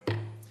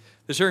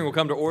This hearing will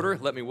come to order.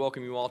 Let me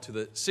welcome you all to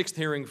the sixth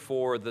hearing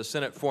for the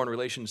Senate Foreign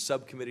Relations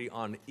Subcommittee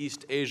on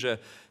East Asia,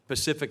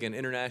 Pacific, and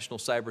International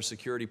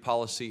Cybersecurity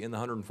Policy in the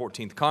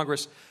 114th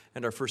Congress,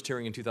 and our first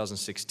hearing in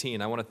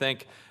 2016. I want to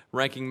thank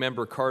Ranking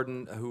Member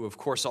Cardin, who of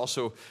course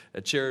also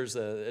serves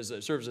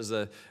as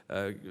a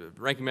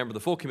ranking member of the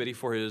full committee,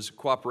 for his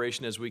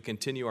cooperation as we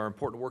continue our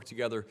important work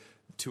together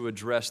to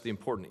address the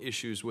important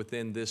issues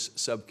within this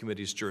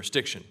subcommittee's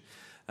jurisdiction.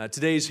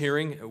 Today's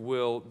hearing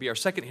will be our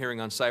second hearing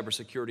on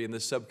cybersecurity in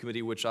this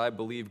subcommittee, which I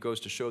believe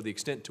goes to show the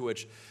extent to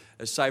which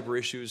cyber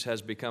issues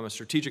has become a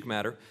strategic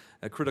matter,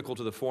 critical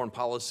to the foreign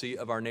policy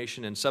of our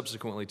nation and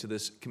subsequently to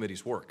this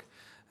committee's work.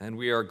 And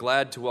we are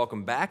glad to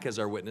welcome back as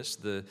our witness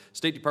the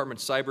State Department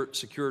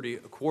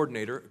Cybersecurity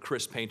Coordinator,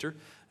 Chris Painter.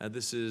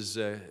 This is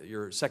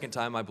your second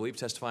time, I believe,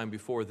 testifying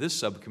before this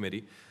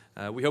subcommittee.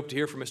 We hope to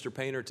hear from Mr.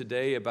 Painter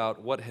today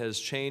about what has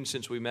changed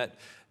since we met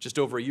just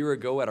over a year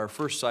ago at our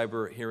first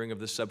cyber hearing of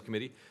this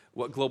subcommittee,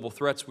 what global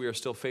threats we are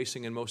still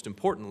facing, and most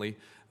importantly,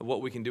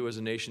 what we can do as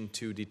a nation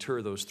to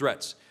deter those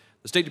threats.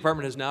 The State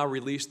Department has now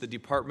released the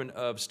Department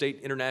of State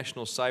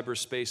International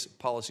Cyberspace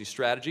Policy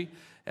Strategy,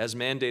 as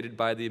mandated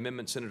by the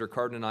amendment Senator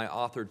Cardin and I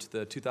authored to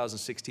the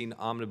 2016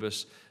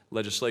 omnibus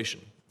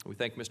legislation. We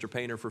thank Mr.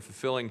 Painter for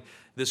fulfilling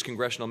this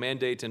congressional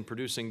mandate and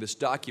producing this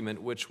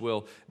document, which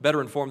will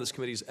better inform this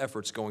committee's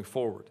efforts going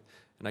forward.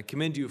 And I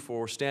commend you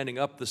for standing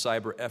up the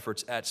cyber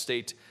efforts at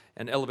state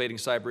and elevating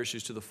cyber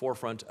issues to the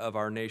forefront of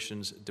our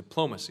nation's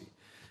diplomacy.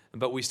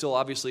 But we still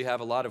obviously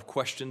have a lot of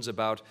questions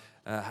about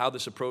how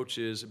this approach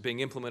is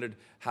being implemented,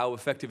 how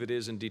effective it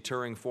is in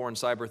deterring foreign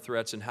cyber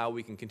threats, and how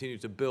we can continue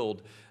to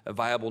build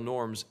viable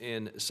norms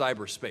in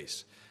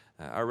cyberspace.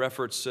 Our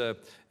efforts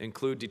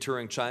include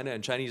deterring China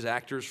and Chinese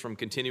actors from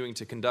continuing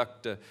to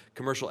conduct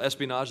commercial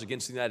espionage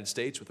against the United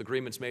States with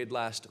agreements made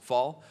last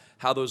fall,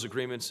 how those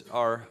agreements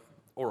are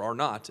or are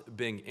not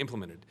being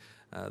implemented.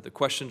 The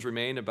questions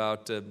remain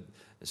about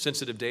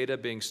sensitive data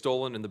being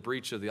stolen in the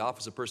breach of the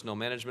Office of Personnel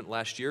Management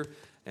last year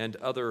and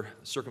other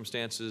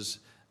circumstances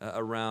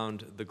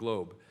around the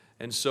globe.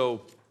 And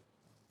so,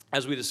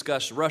 as we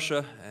discuss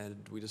Russia and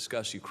we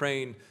discuss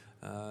Ukraine,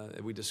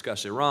 we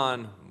discuss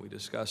Iran, we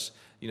discuss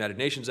United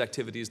Nations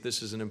activities,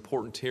 this is an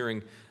important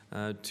hearing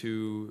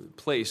to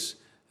place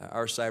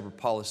our cyber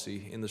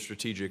policy in the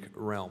strategic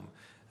realm.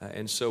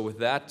 And so with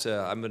that,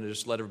 I'm going to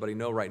just let everybody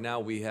know right now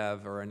we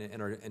are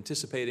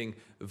anticipating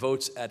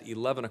votes at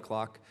 11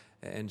 o'clock,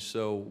 and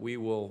so we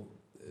will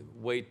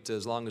wait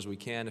as long as we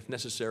can, if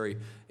necessary,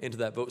 into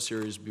that vote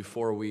series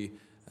before we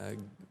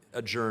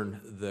adjourn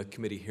the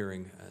committee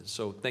hearing.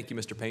 So thank you,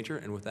 Mr. Painter,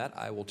 and with that,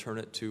 I will turn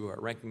it to our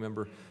ranking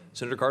member,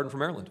 Senator Cardin from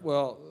Maryland.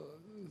 Well,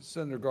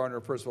 Senator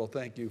Gardner, first of all,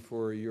 thank you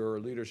for your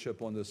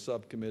leadership on this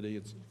subcommittee.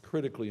 It's a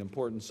critically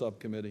important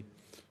subcommittee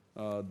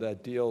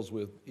that deals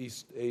with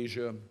East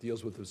Asia,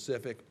 deals with the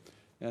Pacific,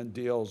 and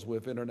deals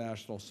with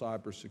international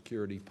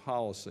cybersecurity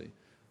policy.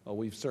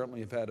 We've certainly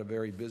have had a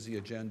very busy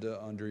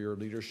agenda under your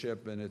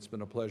leadership, and it's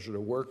been a pleasure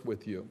to work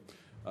with you.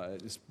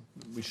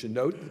 We should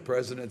note the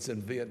president's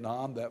in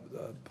Vietnam. That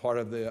part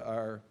of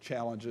our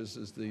challenges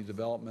is the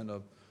development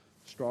of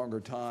stronger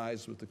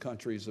ties with the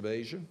countries of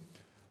Asia.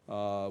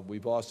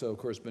 We've also, of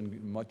course,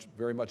 been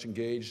very much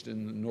engaged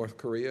in North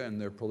Korea and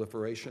their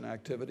proliferation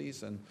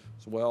activities, and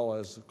as well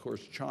as, of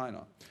course,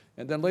 China.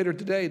 And then later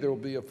today, there will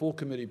be a full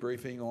committee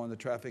briefing on the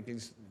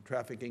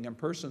Trafficking in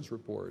Persons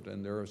report,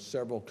 and there are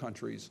several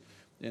countries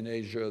in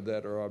Asia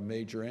that are of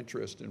major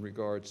interest in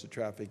regards to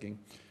trafficking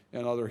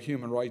and other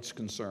human rights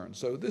concerns.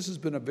 So this has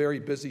been a very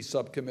busy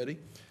subcommittee,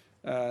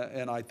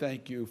 and I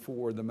thank you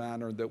for the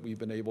manner that we've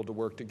been able to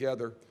work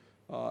together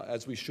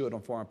as we should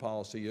on foreign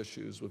policy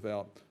issues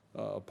without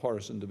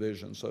partisan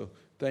division. So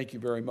thank you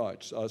very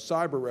much.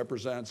 Cyber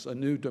represents a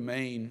new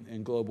domain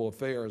in global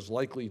affairs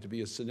likely to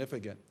be as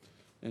significant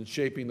in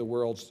shaping the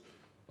world's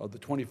of the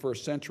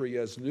 21st century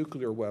as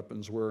nuclear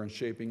weapons were in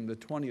shaping the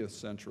 20th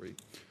century.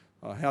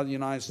 How the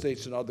United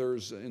States and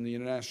others in the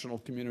international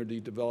community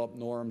develop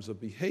norms of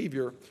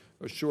behavior,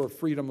 assure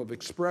freedom of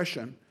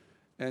expression,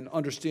 and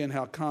understand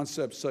how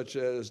concepts such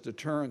as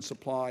deterrence,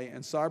 supply,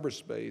 and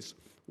cyberspace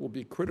will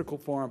be critical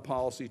foreign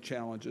policy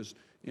challenges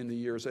in the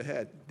years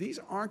ahead. These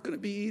aren't going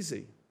to be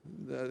easy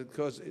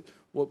because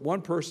what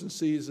one person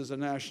sees as a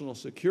national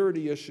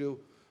security issue,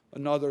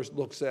 another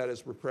looks at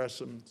as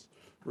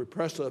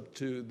repressive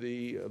to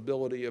the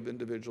ability of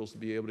individuals to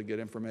be able to get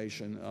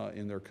information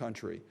in their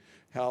country.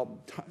 How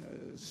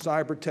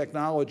cyber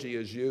technology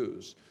is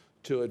used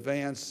to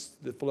advance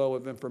the flow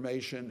of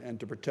information and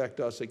to protect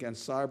us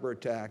against cyber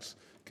attacks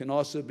can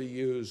also be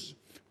used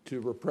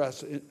to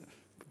repress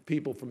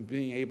people from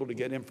being able to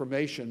get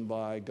information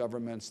by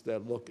governments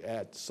that look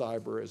at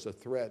cyber as a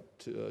threat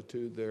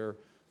to their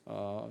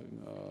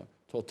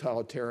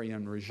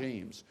totalitarian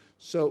regimes.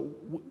 So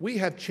we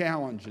have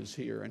challenges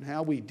here, and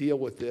how we deal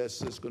with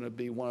this is going to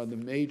be one of the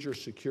major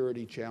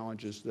security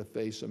challenges that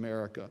face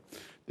America.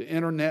 The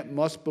internet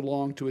must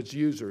belong to its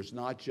users,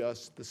 not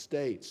just the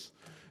states.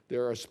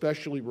 There are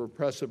especially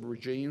repressive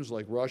regimes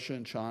like Russia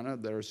and China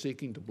that are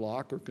seeking to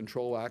block or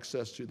control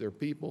access to their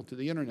people to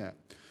the internet.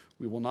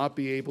 We will not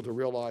be able to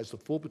realize the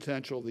full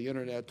potential of the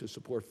Internet to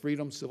support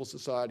freedom, civil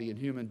society, and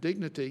human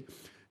dignity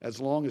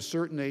as long as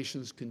certain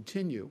nations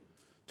continue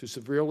to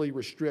severely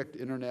restrict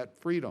Internet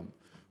freedom.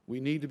 We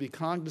need to be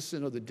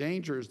cognizant of the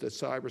dangers that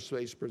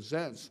cyberspace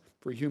presents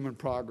for human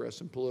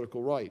progress and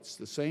political rights.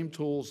 The same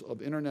tools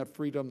of Internet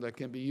freedom that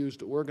can be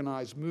used to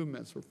organize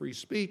movements for free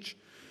speech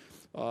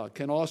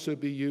can also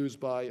be used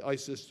by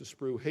ISIS to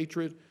spew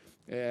hatred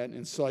and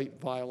incite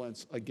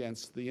violence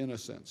against the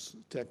innocents.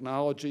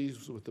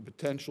 Technologies with the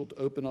potential to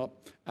open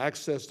up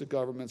access to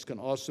governments can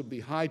also be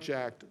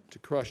hijacked to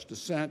crush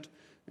dissent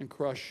and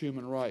crush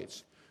human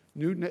rights.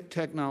 New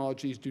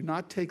technologies do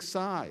not take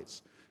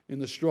sides in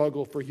the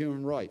struggle for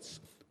human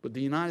rights, but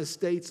the United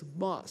States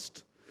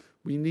must.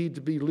 We need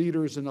to be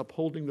leaders in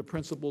upholding the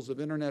principles of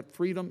Internet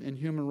freedom and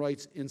human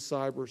rights in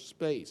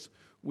cyberspace.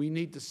 We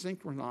need to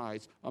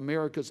synchronize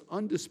America's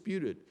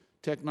undisputed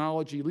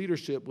technology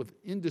leadership with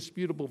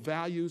indisputable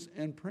values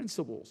and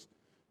principles.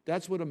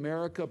 That's what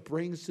America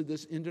brings to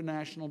this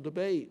international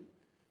debate.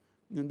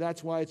 And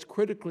that's why it's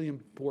critically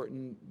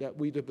important that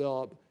we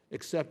develop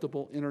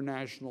acceptable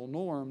international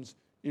norms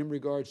in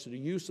regards to the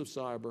use of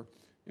cyber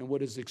and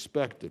what is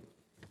expected.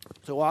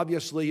 So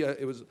obviously,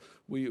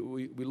 we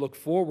look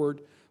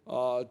forward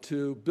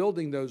to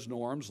building those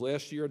norms.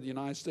 Last year, the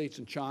United States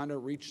and China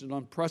reached an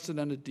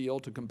unprecedented deal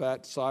to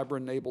combat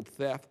cyber-enabled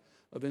theft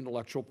of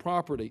intellectual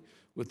property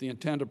with the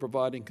intent of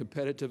providing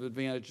competitive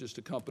advantages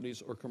to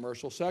companies or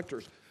commercial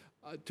sectors.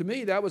 To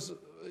me, that was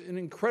an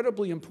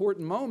incredibly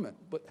important moment,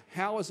 but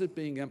how is it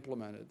being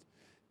implemented?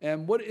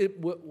 And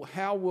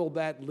how will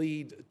that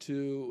lead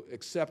to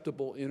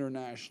acceptable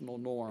international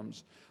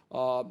norms?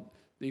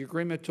 The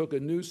agreement took a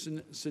new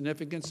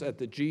significance at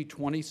the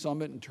G20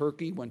 summit in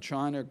Turkey when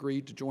China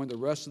agreed to join the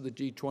rest of the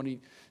G20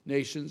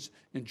 nations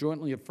in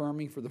jointly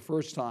affirming for the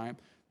first time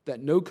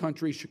that no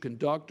country should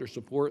conduct or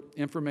support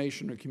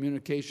information or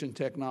communication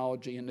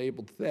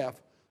technology-enabled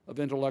theft of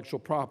intellectual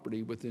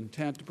property with the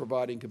intent of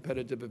providing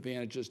competitive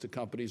advantages to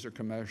companies or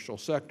commercial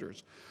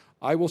sectors.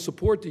 I will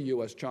support the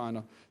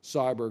U.S.-China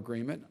cyber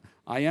agreement.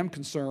 I am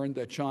concerned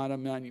that China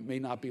may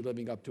not be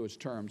living up to its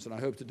terms, and I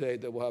hope today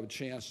that we'll have a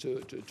chance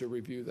to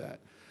review that.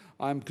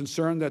 I'm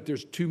concerned that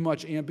there's too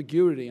much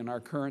ambiguity in our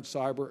current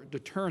cyber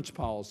deterrence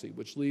policy,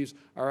 which leaves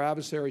our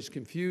adversaries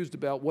confused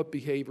about what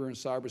behavior in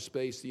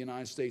cyberspace the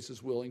United States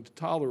is willing to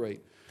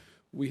tolerate.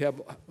 We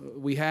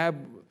have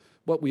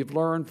what we've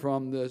learned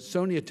from the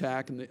Sony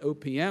attack and the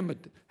OPM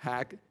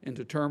hack in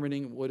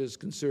determining what is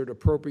considered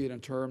appropriate in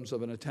terms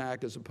of an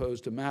attack as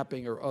opposed to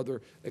mapping or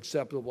other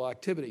acceptable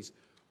activities.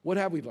 What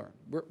have we learned?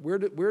 Where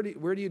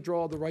do you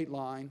draw the right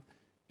line?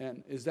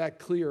 And is that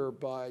clear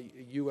by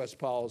U.S.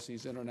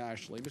 policies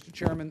internationally? Mr.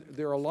 Chairman,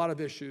 there are a lot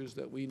of issues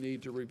that we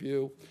need to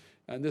review,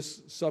 and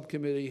this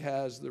subcommittee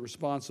has the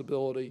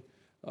responsibility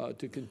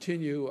to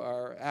continue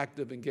our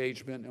active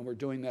engagement, and we're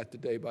doing that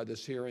today by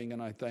this hearing,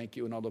 and I thank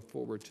you, and I look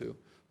forward to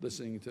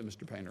listening to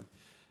Mr. Painter.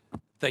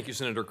 Thank you,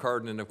 Senator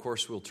Cardin, and of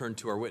course we'll turn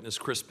to our witness,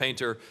 Chris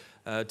Painter.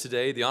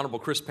 Today, the Honorable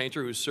Chris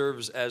Painter, who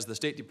serves as the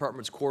State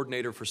Department's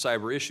coordinator for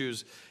cyber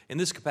issues. In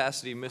this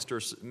capacity,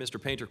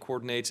 Mr. Painter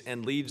coordinates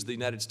and leads the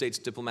United States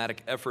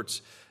diplomatic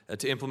efforts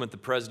to implement the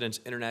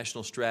President's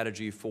international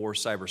strategy for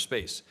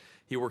cyberspace.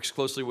 He works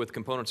closely with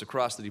components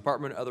across the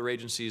Department, other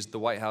agencies, the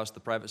White House,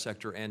 the private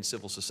sector, and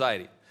civil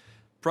society.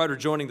 Prior to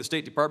joining the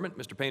State Department,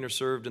 Mr. Painter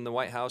served in the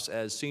White House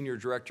as Senior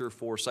Director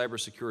for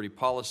Cybersecurity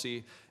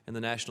Policy and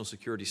the National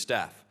Security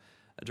Staff.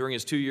 During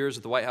his 2 years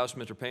at the White House,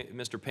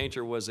 Mr.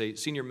 Painter was a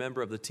senior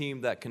member of the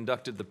team that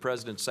conducted the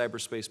President's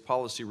Cyberspace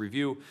Policy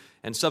Review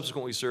and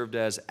subsequently served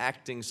as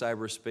acting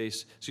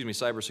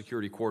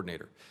cybersecurity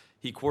coordinator.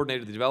 He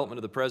coordinated the development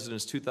of the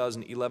President's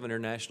 2011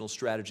 International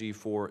Strategy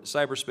for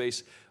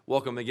Cyberspace.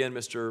 Welcome again,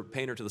 Mr.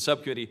 Painter, to the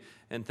subcommittee,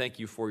 and thank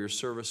you for your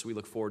service. We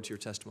look forward to your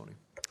testimony.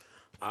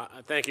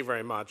 Thank you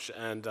very much.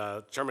 And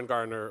Chairman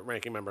Gardner,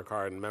 Ranking Member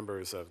Cardin,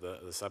 members of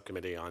the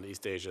Subcommittee on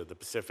East Asia, the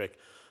Pacific,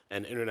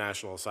 and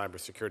International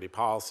Cybersecurity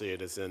Policy,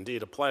 it is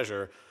indeed a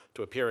pleasure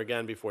to appear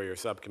again before your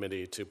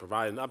subcommittee to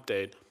provide an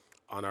update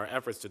on our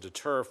efforts to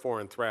deter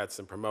foreign threats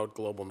and promote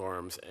global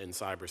norms in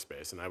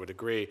cyberspace. And I would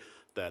agree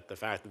that the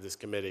fact that this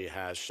committee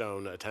has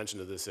shown attention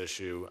to this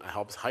issue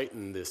helps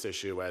heighten this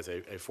issue as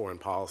a foreign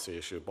policy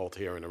issue, both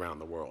here and around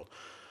the world.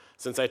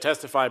 Since I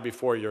testified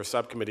before your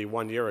subcommittee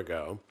 1 year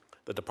ago,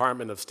 the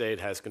Department of State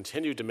has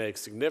continued to make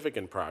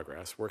significant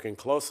progress, working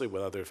closely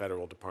with other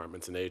federal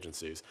departments and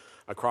agencies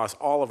across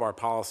all of our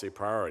policy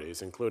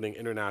priorities, including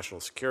international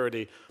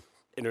security,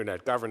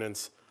 internet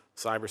governance,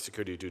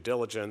 cybersecurity due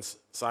diligence,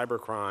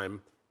 cybercrime,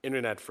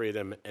 internet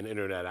freedom, and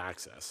internet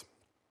access.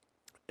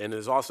 And it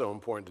is also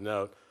important to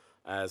note,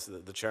 as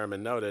the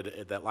chairman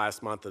noted, that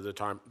last month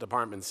the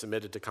department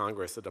submitted to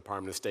Congress the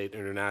Department of State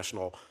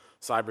International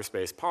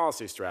Cyberspace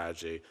Policy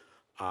Strategy.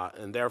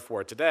 And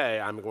therefore, today,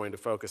 I'm going to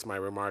focus my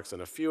remarks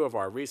on a few of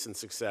our recent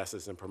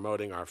successes in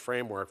promoting our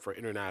framework for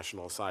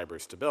international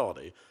cyber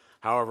stability.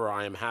 However,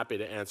 I am happy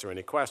to answer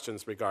any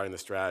questions regarding the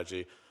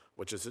strategy,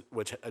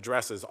 which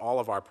addresses all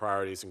of our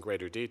priorities in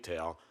greater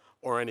detail,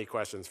 or any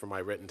questions from my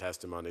written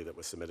testimony that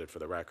was submitted for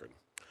the record.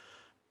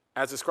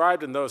 As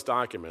described in those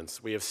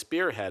documents, we have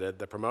spearheaded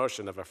the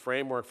promotion of a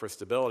framework for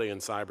stability in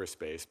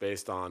cyberspace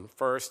based on,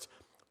 first,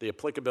 the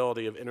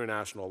applicability of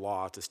international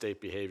law to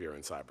state behavior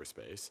in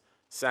cyberspace.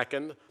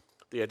 Second,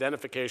 the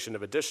identification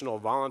of additional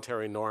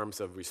voluntary norms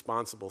of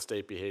responsible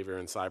state behavior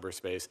in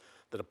cyberspace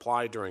that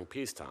apply during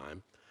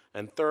peacetime.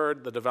 And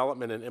third, the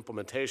development and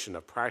implementation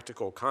of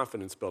practical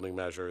confidence-building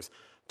measures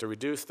to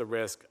reduce the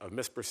risk of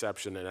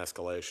misperception and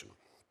escalation.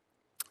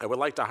 I would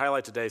like to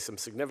highlight today some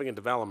significant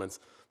developments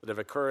that have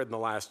occurred in the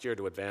last year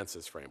to advance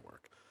this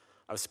framework.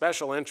 Of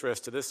special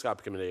interest to this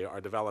subcommittee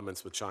are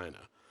developments with China.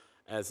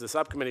 As the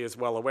subcommittee is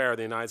well aware,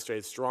 the United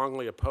States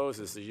strongly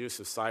opposes the use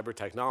of cyber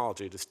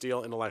technology to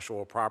steal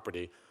intellectual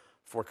property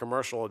for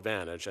commercial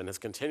advantage and has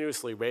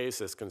continuously raised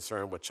this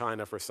concern with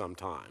China for some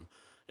time.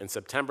 In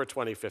September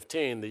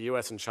 2015, the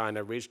U.S. and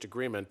China reached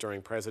agreement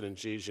during President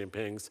Xi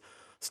Jinping's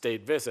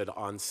state visit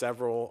on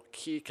several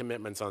key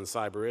commitments on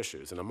cyber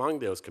issues. And among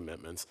those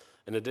commitments,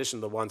 in addition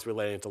to the ones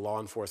relating to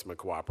law enforcement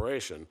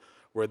cooperation,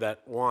 were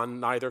that one,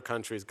 neither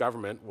country's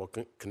government will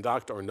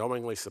conduct or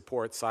knowingly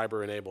support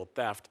cyber-enabled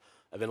theft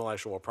of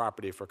intellectual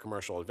property for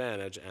commercial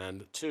advantage,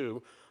 and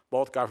two,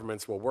 both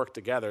governments will work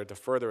together to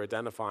further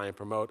identify and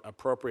promote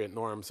appropriate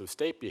norms of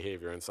state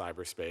behavior in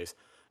cyberspace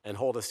and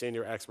hold a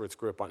senior experts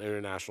group on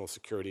international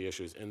security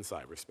issues in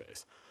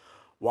cyberspace.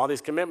 While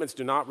these commitments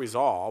do not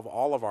resolve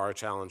all of our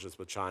challenges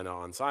with China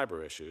on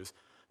cyber issues,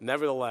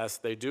 nevertheless,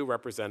 they do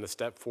represent a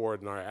step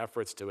forward in our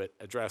efforts to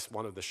address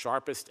one of the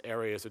sharpest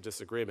areas of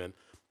disagreement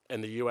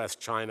in the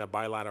U.S.-China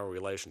bilateral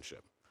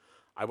relationship.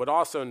 I would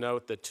also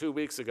note that 2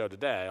 weeks ago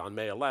today, on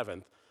May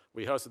 11th,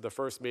 we hosted the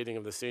first meeting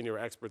of the Senior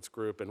Experts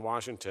Group in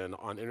Washington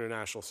on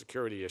international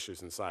security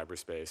issues in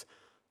cyberspace,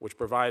 which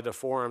provided a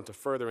forum to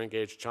further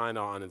engage China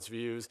on its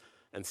views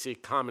and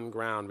seek common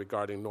ground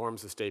regarding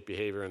norms of state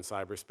behavior in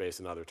cyberspace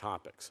and other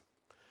topics.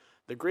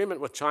 The agreement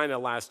with China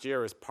last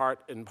year is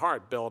in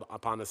part built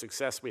upon the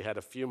success we had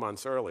a few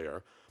months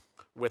earlier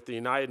with the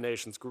United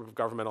Nations Group of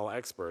Governmental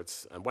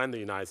Experts, and when the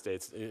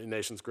United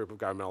Nations Group of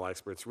Governmental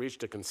Experts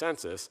reached a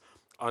consensus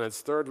on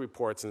its third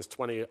report since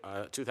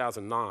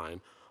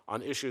 2009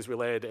 on issues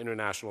related to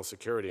international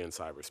security in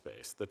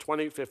cyberspace. The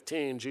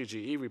 2015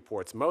 GGE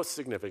report's most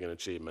significant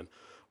achievement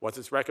was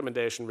its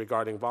recommendation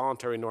regarding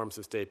voluntary norms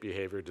of state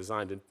behavior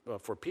designed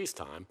for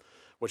peacetime,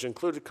 which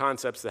included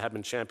concepts that have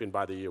been championed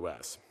by the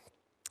U.S.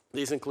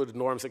 These included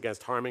norms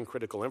against harming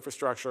critical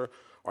infrastructure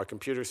or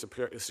computer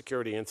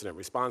security incident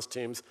response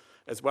teams,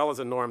 as well as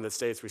a norm that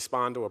states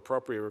respond to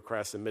appropriate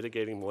requests in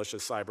mitigating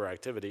malicious cyber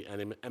activity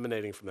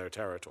emanating from their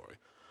territory.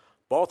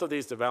 Both of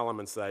these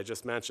developments that I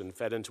just mentioned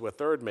fed into a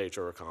third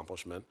major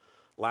accomplishment.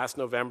 Last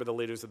November, the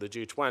leaders of the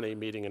G20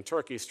 meeting in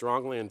Turkey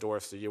strongly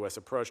endorsed the U.S.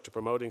 approach to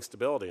promoting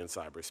stability in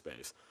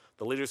cyberspace.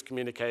 The leaders'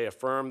 communique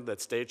affirmed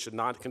that states should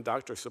not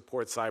conduct or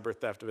support cyber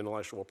theft of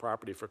intellectual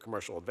property for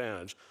commercial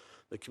advantage.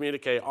 The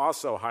communique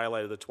also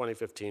highlighted the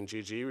 2015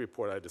 GGE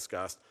report I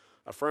discussed,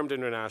 affirmed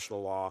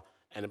international law,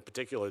 and in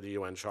particular the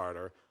UN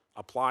Charter,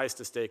 applies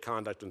to state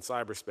conduct in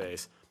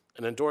cyberspace,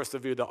 and endorsed the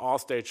view that all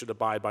states should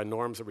abide by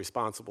norms of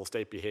responsible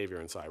state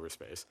behavior in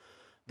cyberspace.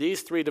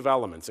 These three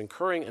developments,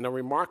 occurring in a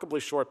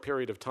remarkably short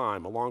period of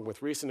time, along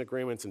with recent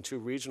agreements in two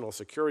regional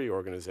security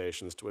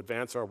organizations to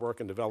advance our work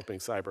in developing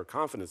cyber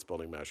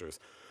confidence-building measures,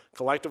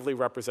 collectively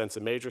represents a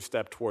major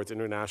step towards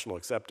international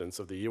acceptance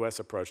of the U.S.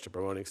 approach to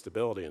promoting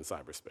stability in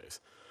cyberspace.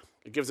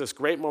 It gives us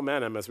great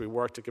momentum as we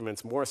work to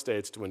convince more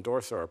states to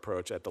endorse our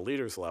approach at the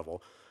leaders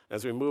level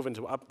as we move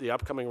into the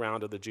upcoming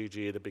round of the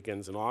GGE that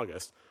begins in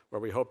August,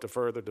 where we hope to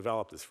further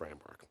develop this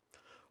framework.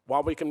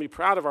 While we can be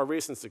proud of our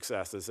recent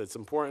successes, it's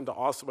important to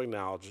also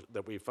acknowledge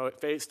that we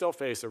still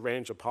face a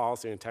range of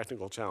policy and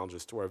technical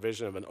challenges to our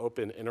vision of an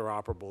open,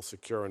 interoperable,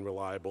 secure, and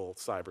reliable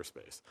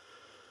cyberspace.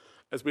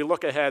 As we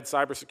look ahead,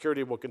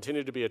 cybersecurity will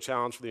continue to be a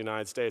challenge for the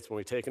United States when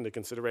we take into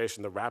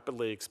consideration the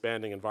rapidly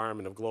expanding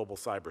environment of global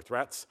cyber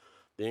threats,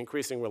 the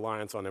increasing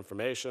reliance on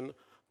information,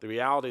 the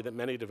reality that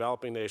many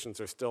developing nations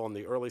are still in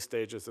the early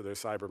stages of their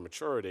cyber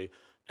maturity,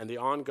 and the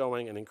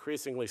ongoing and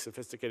increasingly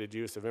sophisticated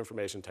use of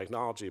information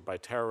technology by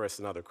terrorists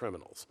and other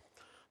criminals.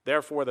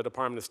 Therefore, the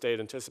Department of State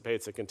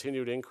anticipates a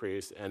continued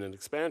increase and an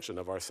expansion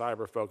of our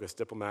cyber-focused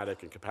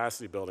diplomatic and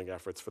capacity-building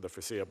efforts for the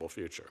foreseeable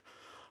future.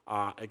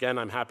 Again,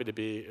 I'm happy to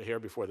be here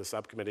before the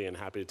subcommittee and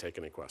happy to take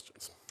any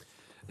questions.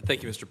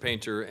 Thank you, Mr.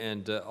 Painter,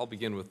 and I'll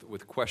begin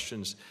with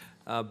questions.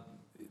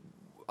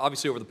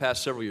 Obviously, over the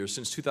past several years,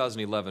 since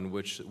 2011,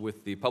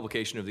 with the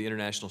publication of the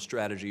International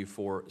Strategy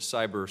for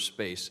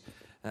Cyberspace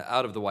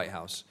out of the White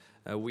House,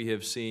 we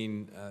have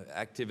seen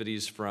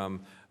activities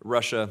from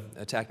Russia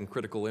attacking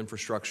critical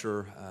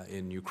infrastructure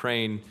in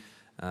Ukraine.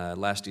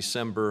 Last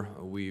December,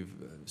 we've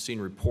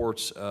seen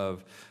reports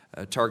of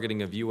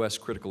targeting of U.S.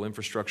 critical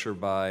infrastructure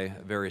by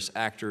various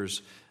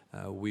actors.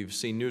 We've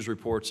seen news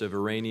reports of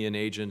Iranian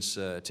agents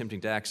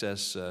attempting to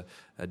access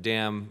a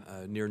dam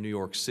near New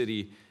York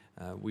City.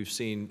 We've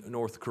seen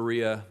North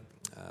Korea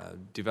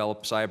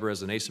develop cyber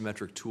as an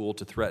asymmetric tool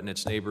to threaten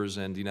its neighbors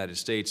and the United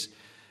States.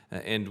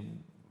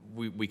 And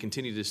we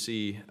continue to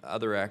see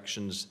other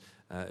actions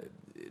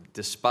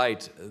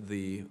despite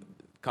the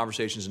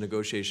conversations and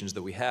negotiations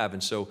that we have.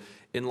 And so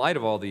in light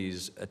of all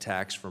these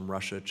attacks from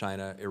Russia,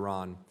 China,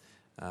 Iran,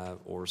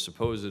 or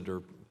supposed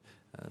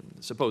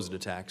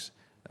attacks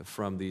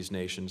from these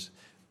nations,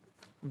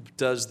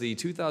 does the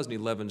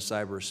 2011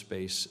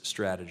 cyberspace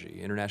strategy,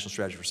 international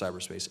strategy for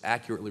cyberspace,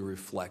 accurately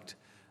reflect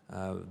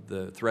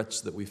the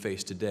threats that we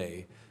face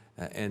today?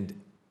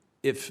 And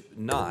if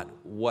not,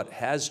 what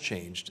has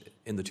changed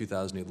in the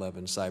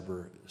 2011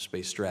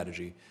 cyberspace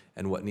strategy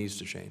and what needs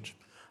to change?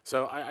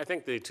 So I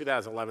think the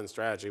 2011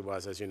 strategy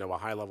was, as you know, a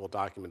high-level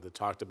document that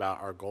talked about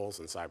our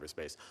goals in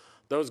cyberspace.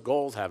 Those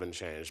goals haven't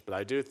changed, but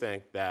I do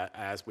think that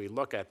as we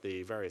look at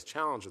the various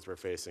challenges we're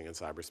facing in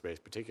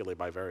cyberspace, particularly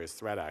by various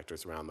threat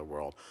actors around the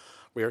world,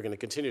 we are going to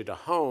continue to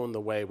hone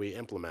the way we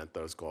implement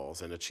those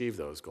goals and achieve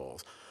those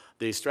goals.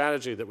 The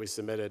strategy that we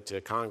submitted to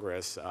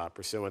Congress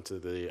pursuant to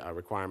the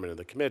requirement of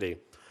the committee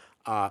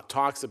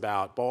talks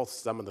about both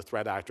some of the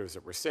threat actors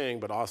that we're seeing,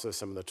 but also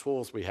some of the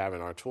tools we have in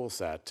our tool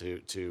set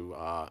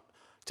to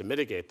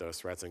mitigate those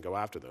threats and go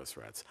after those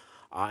threats.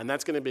 And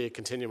that's going to be a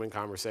continuing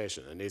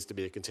conversation. It needs to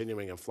be a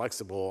continuing and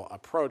flexible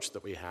approach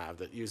that we have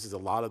that uses a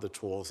lot of the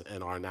tools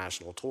in our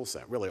national tool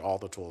set, really all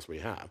the tools we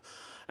have.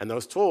 And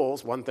those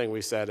tools, one thing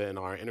we said in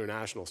our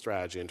international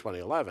strategy in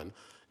 2011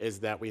 is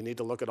that we need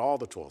to look at all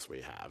the tools we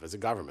have as a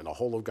government, a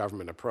whole of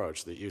government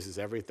approach that uses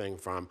everything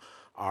from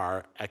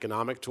our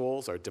economic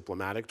tools, our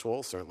diplomatic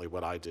tools, certainly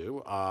what I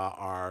do,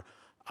 our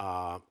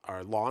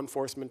law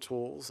enforcement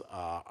tools,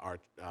 our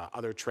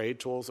other trade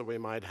tools that we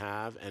might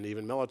have, and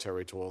even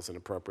military tools in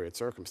appropriate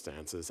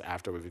circumstances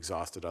after we've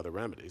exhausted other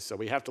remedies. So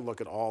we have to look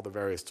at all the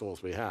various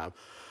tools we have.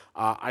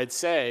 I'd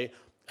say,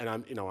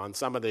 and on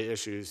some of the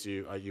issues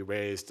you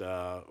raised,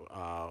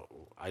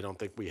 I don't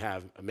think we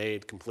have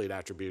made complete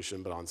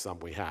attribution, but on some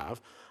we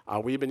have.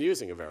 We've been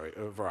using a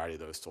variety of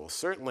those tools.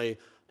 Certainly,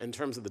 in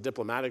terms of the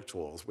diplomatic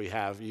tools, we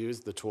have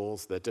used the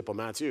tools that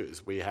diplomats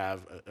use. We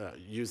have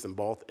used them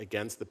both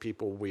against the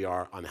people we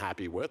are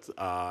unhappy with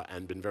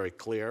and been very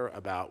clear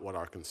about what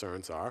our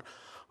concerns are.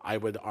 I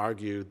would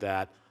argue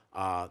that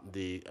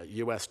the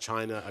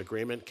U.S.-China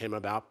agreement came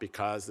about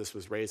because this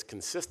was raised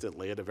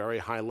consistently at a very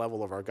high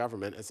level of our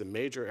government as a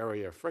major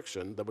area of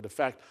friction that would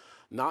affect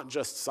not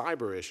just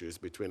cyber issues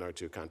between our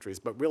two countries,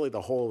 but really the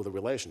whole of the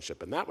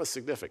relationship, and that was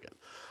significant.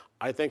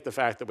 I think the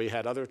fact that we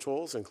had other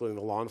tools, including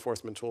the law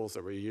enforcement tools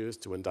that were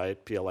used to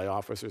indict PLA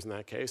officers in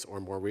that case, or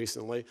more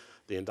recently,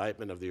 the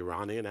indictment of the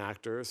Iranian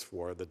actors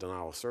for the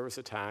denial of service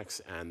attacks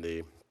and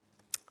the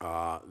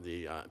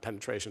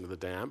penetration of the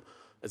dam,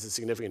 is a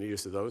significant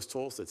use of those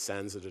tools that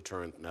sends a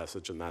deterrent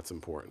message, and that's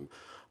important.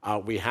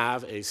 We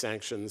have a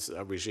sanctions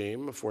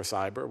regime for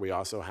cyber. We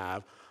also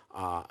have,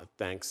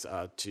 thanks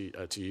to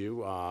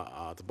you,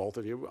 to both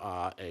of you,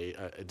 a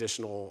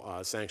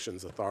additional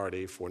sanctions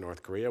authority for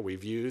North Korea.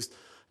 We've used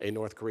a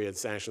North Korean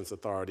sanctions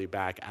authority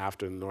back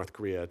after the North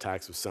Korea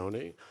attacks with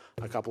Sony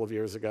a couple of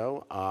years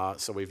ago.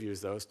 So we've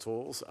used those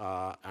tools,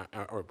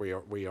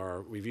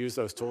 we've used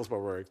those tools, but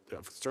we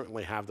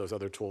certainly have those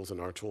other tools in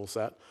our tool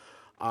set.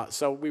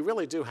 So we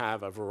really do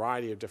have a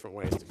variety of different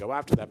ways to go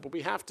after that, but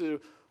we have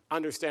to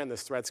understand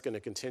this threat's going to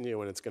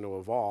continue and it's going to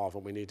evolve,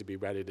 and we need to be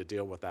ready to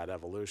deal with that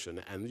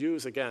evolution and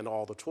use, again,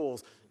 all the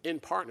tools in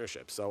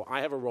partnership. So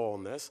I have a role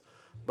in this,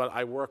 but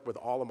I work with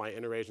all of my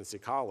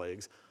interagency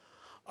colleagues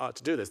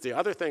to do this. The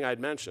other thing I'd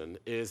mention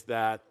is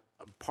that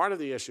part of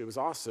the issue is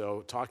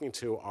also talking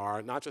to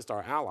not just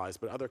our allies,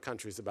 but other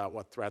countries about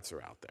what threats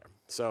are out there.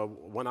 So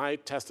when I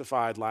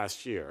testified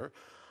last year,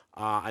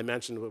 I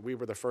mentioned that we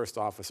were the first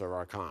office of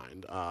our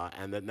kind,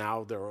 and that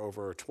now there are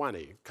over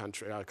 20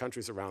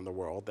 countries around the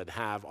world that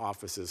have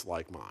offices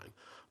like mine,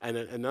 and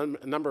a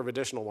number of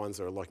additional ones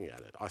that are looking at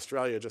it.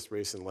 Australia just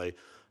recently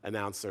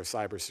announced their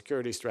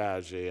cybersecurity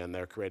strategy, and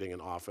they're creating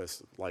an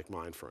office like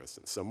mine, for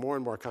instance. So more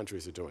and more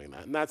countries are doing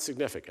that, and that's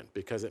significant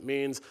because it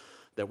means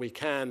that we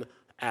can,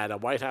 at a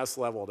White House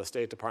level, at a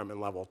State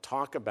Department level,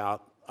 talk with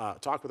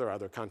our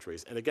other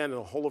countries, and again, in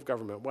a whole of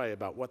government way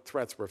about what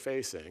threats we're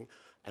facing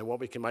and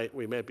what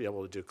we may be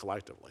able to do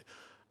collectively.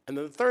 And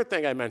then the third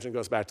thing I mentioned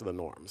goes back to the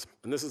norms,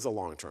 and this is a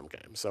long-term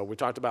game. So we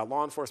talked about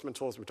law enforcement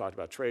tools, we talked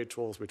about trade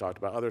tools, we talked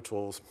about other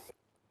tools.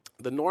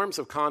 The norms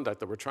of conduct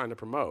that we're trying to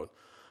promote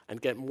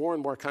and get more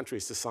and more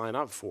countries to sign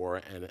up for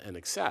and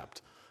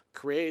accept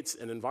creates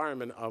an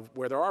environment of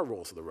where there are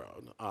rules of the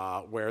road,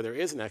 where there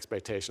is an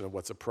expectation of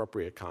what's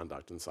appropriate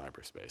conduct in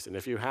cyberspace. And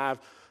if you have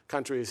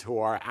countries who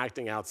are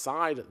acting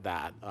outside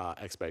that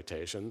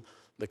expectation,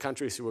 the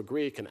countries who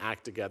agree can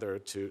act together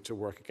to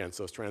work against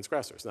those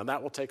transgressors. Now,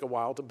 that will take a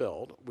while to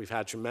build. We've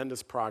had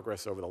tremendous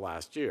progress over the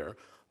last year,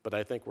 but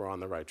I think we're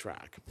on the right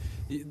track.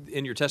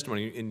 In your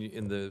testimony,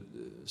 in the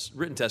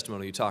written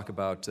testimony, you talk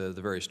about the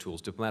various tools,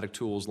 diplomatic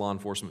tools, law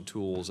enforcement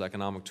tools,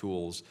 economic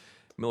tools,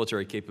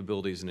 military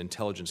capabilities, and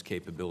intelligence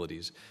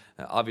capabilities.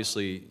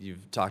 Obviously,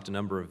 you've talked a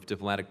number of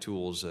diplomatic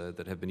tools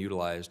that have been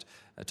utilized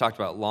talked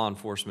about law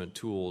enforcement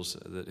tools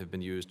that have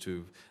been used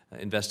to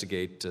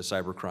investigate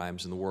cyber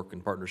crimes and the work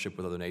in partnership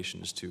with other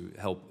nations to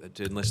help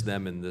to enlist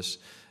them in this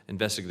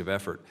investigative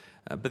effort.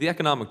 But the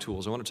economic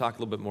tools, I want to talk a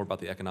little bit more about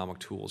the economic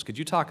tools. Could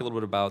you talk a little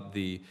bit about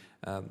the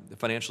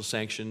financial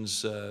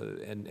sanctions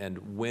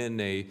and when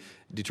a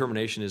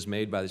determination is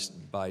made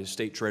by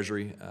state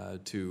treasury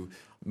to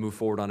move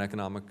forward on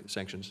economic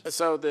sanctions?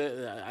 So,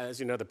 as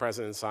you know, the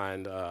president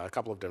signed a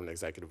couple of different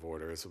executive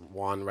orders.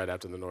 One right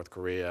after the North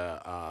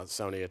Korea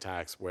Sony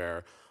attacks,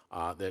 where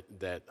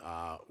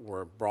that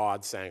were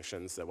broad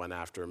sanctions that went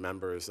after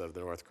members of the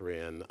North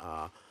Korean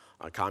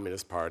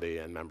Communist Party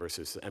and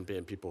members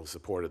and people who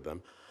supported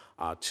them.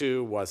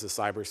 Two was the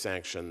cyber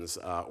sanctions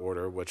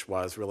order, which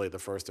was really the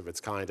first of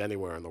its kind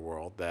anywhere in the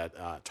world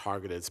that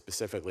targeted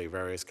specifically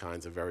various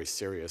kinds of very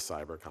serious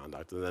cyber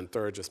conduct. And then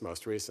third, just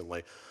most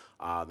recently,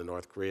 the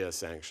North Korea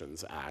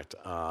Sanctions Act.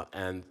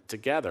 And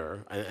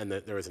together, and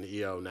there is an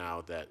EO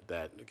now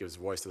that gives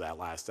voice to that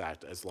last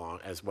act as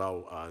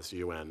well as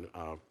UN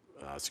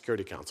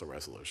Security Council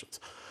resolutions.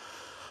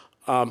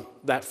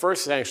 That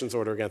first sanctions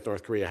order against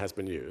North Korea has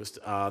been used.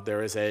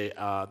 There is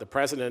the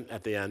president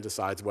at the end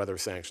decides whether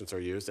sanctions are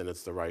used, and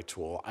it's the right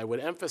tool. I would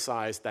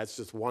emphasize that's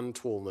just one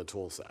tool in the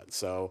tool set.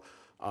 So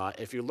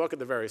if you look at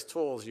the various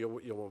tools,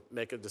 you'll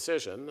make a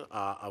decision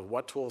of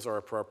what tools are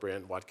appropriate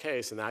in what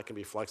case, and that can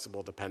be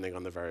flexible depending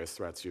on the various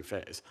threats you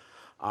face.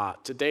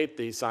 To date,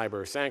 the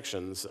cyber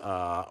sanctions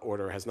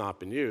order has not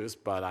been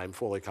used, but I'm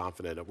fully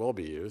confident it will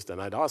be used.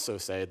 And I'd also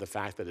say the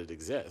fact that it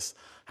exists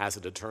has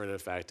a deterrent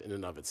effect in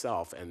and of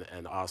itself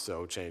and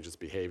also changes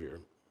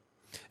behavior.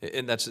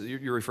 And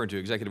you're referring to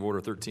Executive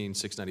Order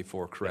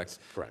 13694, correct? Yes,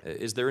 correct.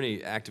 Is there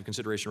any active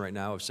consideration right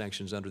now of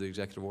sanctions under the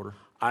executive order?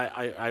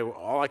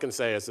 All I can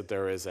say is that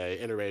there is an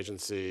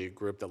interagency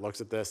group that looks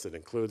at this. It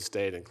includes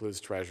state, includes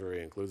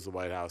Treasury, includes the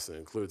White House, and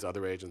includes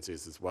other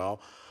agencies as well.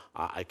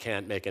 I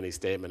can't make any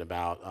statement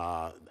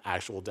about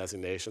actual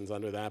designations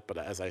under that, but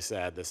as I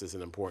said, this is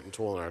an important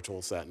tool in our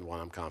tool set and one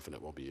I'm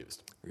confident will be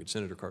used. Very good.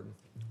 Senator Cardin.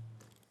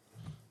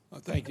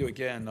 Thank you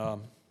again.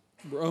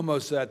 We're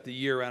almost at the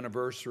year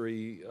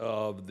anniversary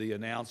of the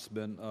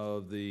announcement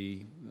of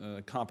the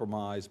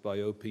compromise by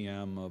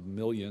OPM of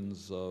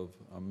millions of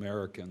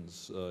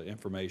Americans'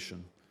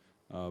 information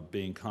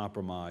being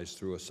compromised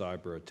through a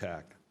cyber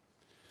attack.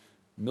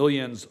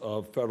 Millions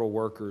of federal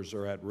workers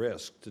are at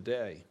risk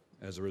today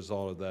as a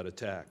result of that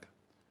attack.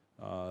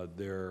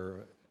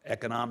 Their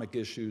economic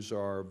issues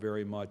are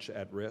very much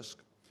at risk.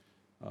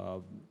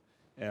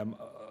 And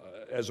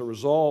as a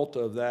result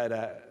of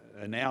that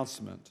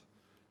announcement,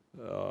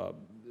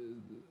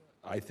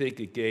 I think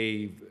it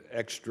gave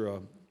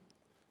extra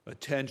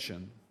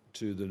attention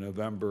to the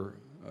November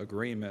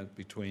agreement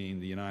between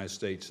the United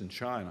States and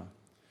China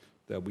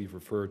that we've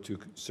referred to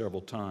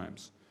several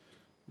times.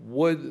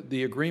 Would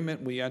the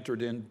agreement we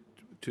entered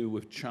into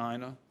with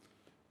China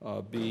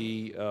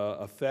be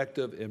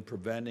effective in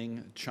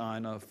preventing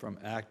China from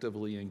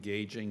actively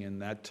engaging in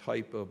that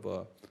type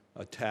of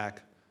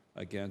attack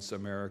against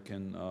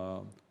American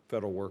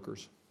federal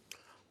workers?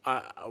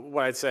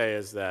 What I'd say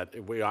is that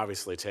we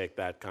obviously take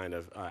that kind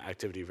of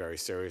activity very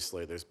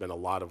seriously. There's been a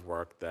lot of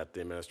work that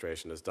the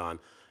administration has done,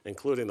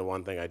 including the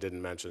one thing I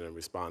didn't mention in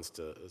response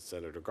to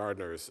Senator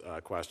Gardner's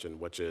question,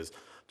 which is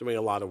doing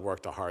a lot of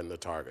work to harden the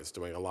targets,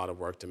 doing a lot of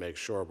work to make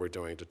sure we're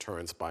doing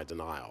deterrence by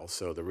denial.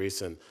 So the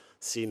recent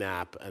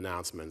CNAP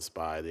announcements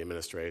by the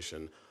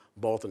administration,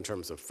 both in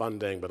terms of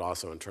funding, but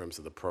also in terms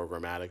of the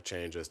programmatic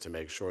changes to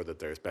make sure that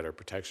there's better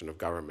protection of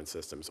government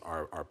systems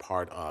are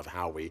part of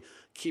how we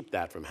keep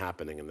that from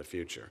happening in the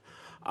future.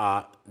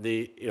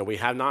 We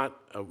have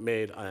not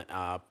made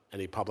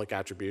any public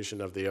attribution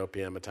of the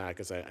OPM attack,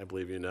 as I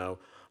believe you know,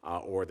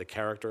 or the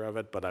character of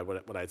it, but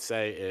what I'd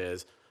say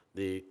is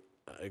the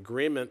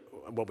agreement,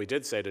 what we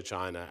did say to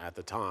China at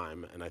the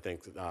time, and I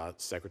think Deputy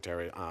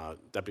Secretary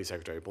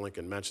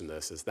Blinken mentioned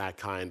this, is that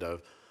kind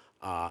of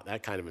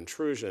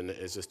intrusion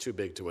is just too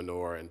big to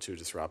ignore and too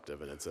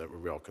disruptive, and it's a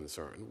real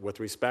concern. With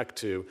respect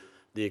to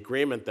the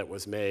agreement that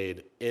was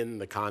made in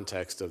the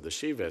context of the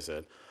Xi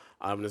visit,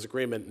 there's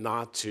agreement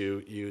not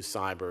to use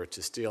cyber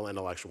to steal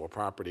intellectual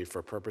property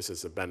for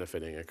purposes of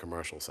benefiting a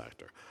commercial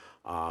sector.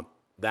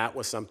 That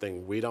was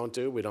something we don't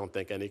do. We don't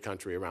think any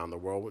country around the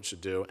world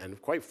should do, and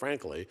quite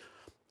frankly,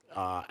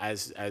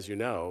 as you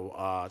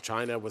know,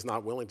 China was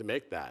not willing to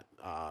make that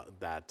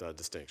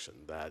distinction,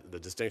 that the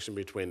distinction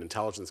between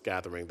intelligence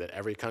gathering that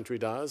every country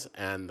does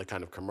and the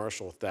kind of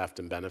commercial theft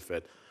and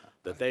benefit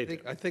that they do.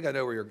 I think I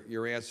know where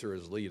your answer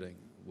is leading,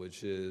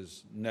 which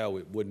is no,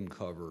 it wouldn't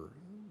cover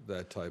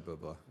that type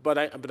of a...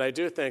 But I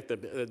do think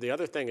that the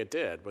other thing it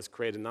did was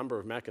create a number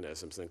of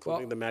mechanisms,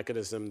 including the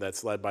mechanism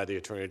that's led by the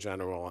Attorney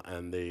General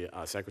and the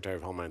Secretary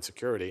of Homeland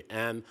Security,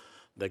 and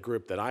the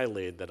group that I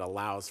lead that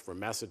allows for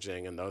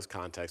messaging in those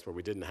contexts where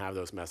we didn't have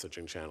those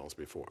messaging channels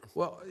before.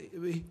 Well,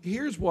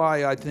 here's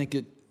why I think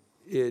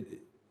it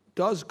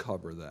does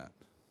cover that.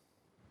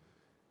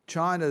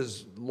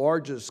 China's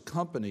largest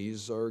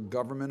companies are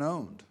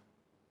government-owned.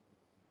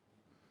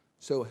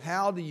 So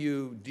how do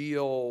you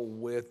deal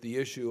with the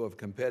issue of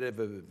competitive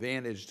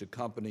advantage to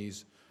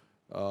companies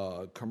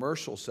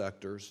commercial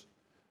sectors,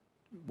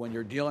 when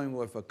you're dealing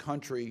with a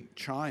country,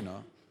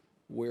 China,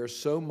 where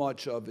so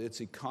much of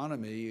its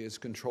economy is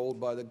controlled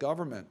by the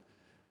government?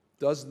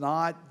 Does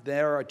not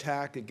their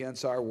attack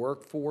against our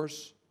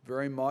workforce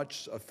very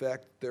much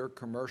affect their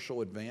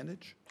commercial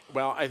advantage?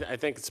 Well, I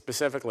think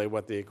specifically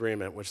what the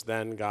agreement, which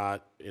then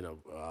got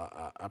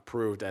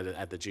approved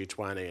at the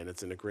G20, and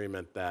it's an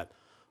agreement that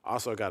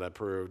also got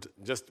approved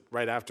just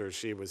right after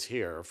she was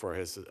here for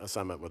his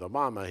summit with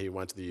Obama. He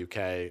went to the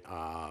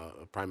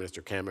UK. Prime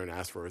Minister Cameron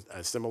asked for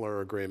a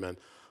similar agreement.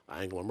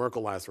 Angela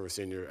Merkel asked for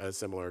a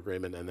similar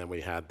agreement, and then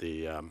we had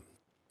the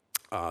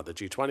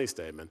G20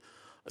 statement.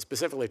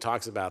 Specifically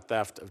talks about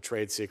theft of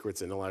trade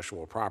secrets,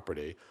 intellectual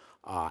property,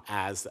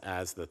 as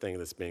the thing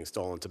that's being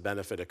stolen to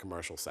benefit a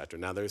commercial sector.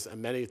 Now, there's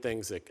many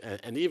things that,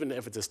 and even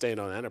if it's a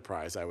state-owned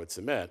enterprise, I would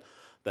submit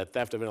that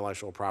theft of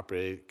intellectual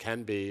property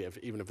can be,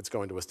 even if it's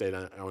going to a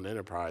state-owned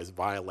enterprise,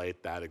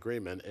 violate that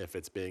agreement if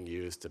it's being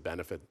used to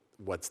benefit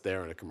what's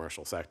there in a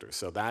commercial sector.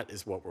 So that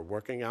is what we're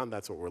working on.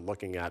 That's what we're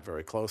looking at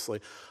very closely.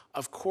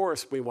 Of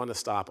course, we want to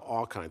stop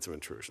all kinds of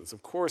intrusions.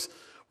 Of course,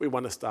 we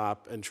want to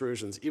stop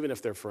intrusions, even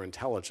if they're for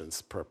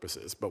intelligence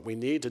purposes. But we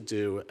need to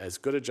do as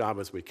good a job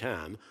as we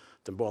can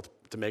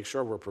to make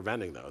sure we're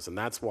preventing those. And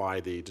that's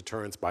why the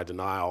deterrence by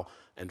denial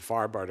and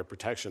far better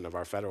protection of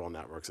our federal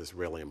networks is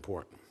really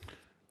important.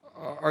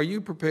 Are you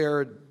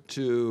prepared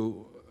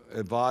to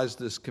advise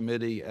this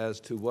committee as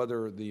to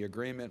whether the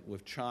agreement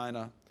with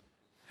China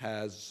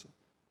has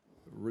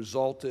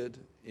resulted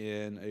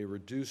in a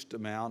reduced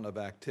amount of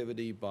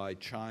activity by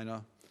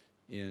China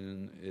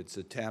in its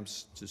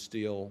attempts to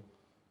steal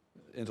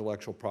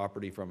intellectual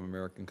property from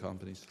American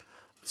companies?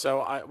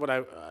 So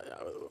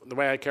the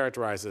way I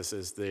characterize this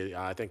is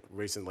I think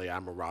recently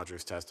Admiral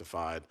Rogers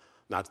testified,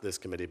 not to this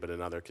committee but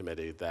another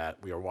committee, that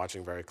we are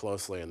watching very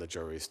closely and the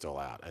jury's still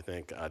out. I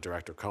think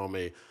Director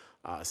Comey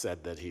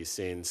said that he's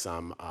seen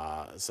some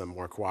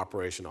more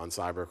cooperation on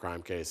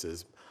cybercrime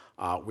cases.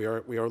 We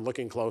are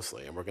looking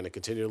closely, and we're going to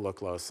continue to look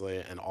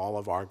closely, and all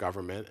of our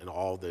government and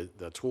all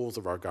the tools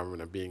of our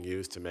government are being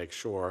used to make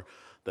sure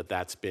that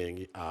that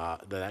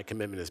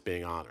commitment is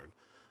being honored.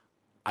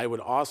 I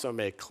would also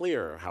make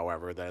clear,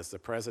 however, that as the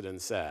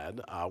President said,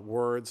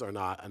 words are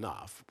not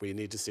enough. We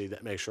need to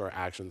make sure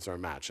actions are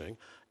matching,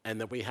 and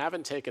that we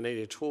haven't taken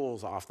any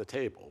tools off the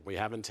table. We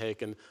haven't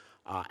taken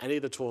any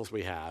of the tools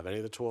we have, any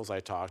of the tools I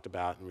talked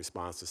about in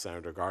response to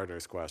Senator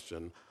Gardner's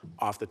question,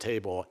 off the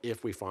table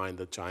if we find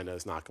that China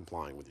is not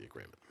complying with the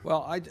agreement.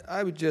 Well,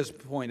 I would just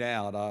point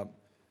out,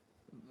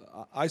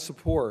 I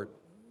support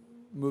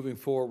moving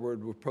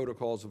forward with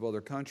protocols of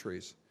other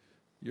countries.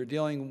 You're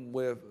dealing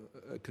with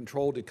a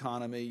controlled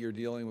economy. You're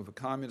dealing with a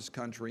communist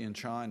country in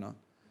China.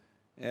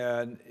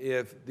 And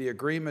if the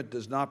agreement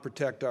does not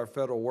protect our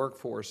federal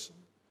workforce,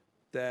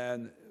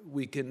 then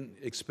we can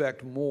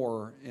expect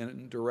more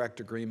in direct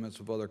agreements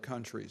with other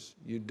countries.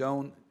 You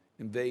don't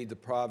invade the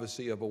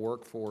privacy of a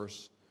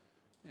workforce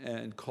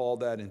and call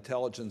that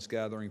intelligence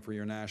gathering for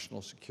your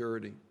national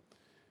security.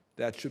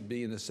 That should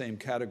be in the same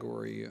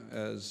category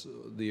as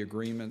the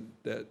agreement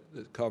that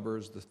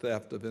covers the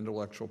theft of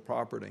intellectual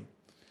property.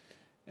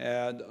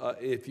 And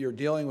if you're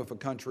dealing with a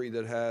country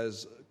that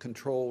has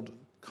controlled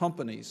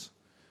companies,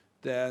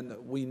 then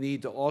we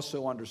need to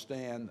also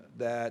understand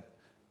that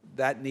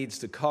that needs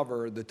to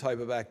cover the type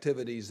of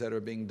activities that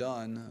are being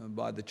done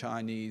by the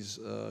Chinese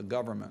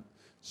government.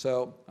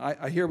 So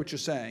I hear what you're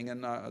saying,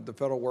 and the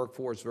federal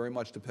workforce very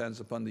much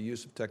depends upon the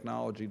use of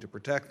technology to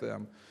protect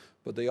them,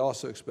 but they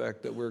also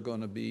expect that we're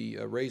going to be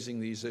raising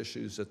these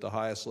issues at the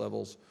highest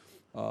levels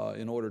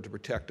in order to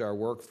protect our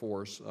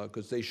workforce,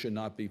 because they should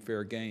not be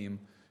fair game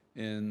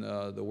in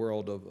the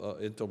world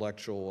of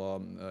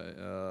intellectual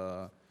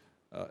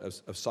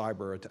of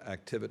cyber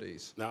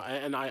activities. No,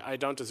 and I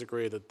don't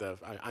disagree that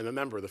I'm a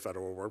member of the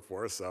federal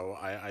workforce, so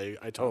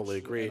I totally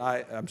agree.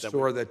 And I'm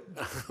sure that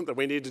that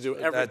we need to do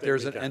everything. That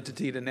there's an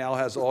entity that now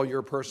has all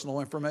your personal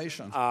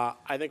information.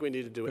 I think we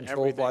need to do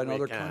controlled by everything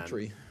another we can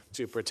country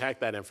to protect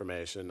that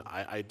information.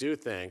 I do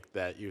think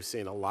that you've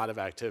seen a lot of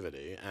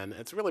activity, and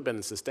it's really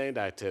been sustained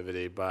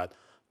activity, but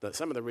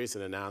some of the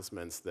recent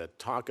announcements that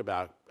talk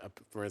about,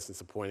 for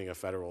instance, appointing a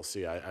federal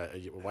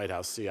White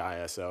House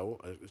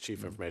CISO, a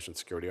Chief Information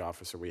Security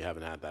Officer, we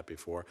haven't had that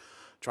before,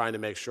 trying to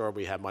make sure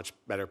we have much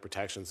better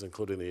protections,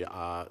 including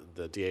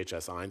the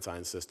DHS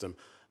Einstein system.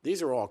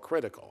 These are all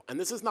critical, and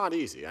this is not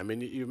easy. I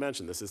mean, you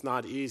mentioned this is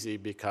not easy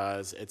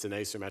because it's an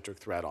asymmetric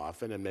threat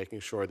often, and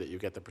making sure that you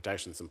get the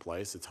protections in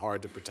place. It's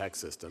hard to protect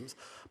systems,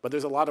 but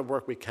there's a lot of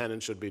work we can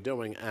and should be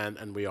doing,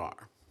 and we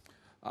are.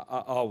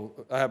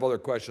 I have other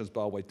questions,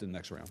 but I'll wait till the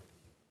next round.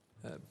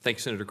 Thank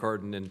you, Senator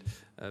Cardin. And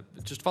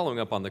just following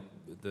up on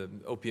the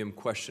opium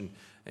question,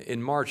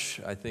 in March,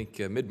 I think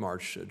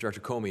mid-March,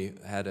 Director Comey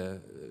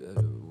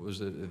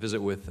was a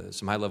visit with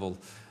some high-level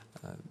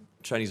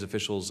Chinese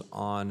officials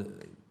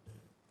on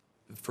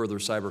further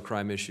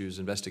cybercrime issues,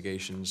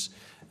 investigations.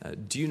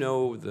 Do you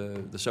know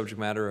the subject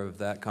matter of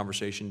that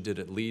conversation? Did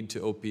it lead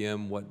to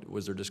opium?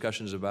 Was there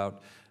discussions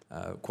about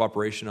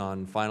cooperation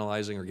on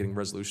finalizing or getting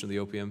resolution of the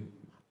opium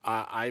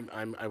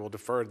I will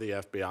defer to the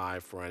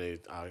FBI for any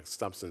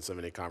substance of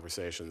any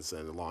conversations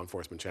in the law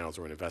enforcement channels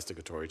or in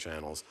investigatory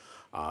channels.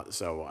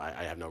 So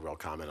I have no real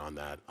comment on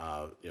that.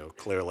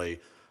 Clearly,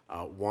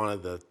 one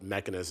of the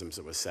mechanisms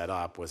that was set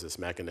up was this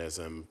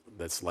mechanism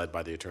that's led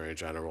by the Attorney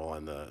General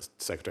and the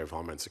Secretary of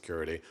Homeland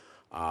Security.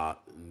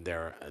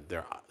 There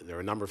are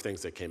a number of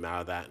things that came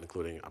out of that,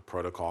 including a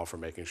protocol for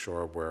making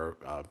sure we're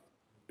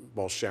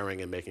both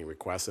sharing and making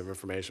requests of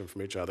information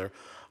from each other,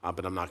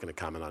 but I'm not going to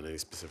comment on any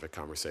specific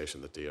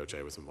conversation that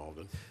DOJ was involved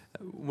in.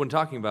 When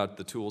talking about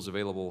the tools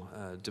available,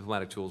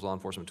 diplomatic tools, law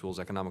enforcement tools,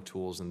 economic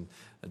tools, and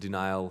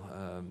denial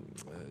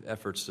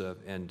efforts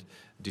and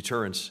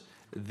deterrence,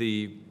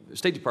 the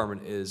State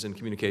Department is in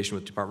communication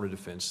with the Department of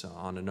Defense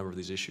on a number of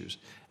these issues.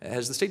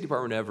 Has the State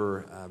Department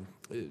ever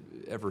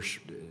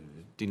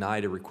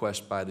denied a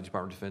request by the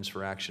Department of Defense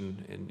for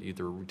action in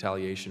either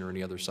retaliation or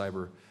any other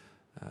cyber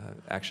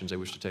actions they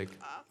wish to take?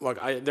 Look,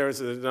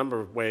 there's a number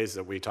of ways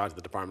that we talk to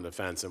the Department of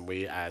Defense, and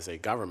we as a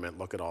government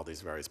look at all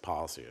these various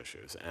policy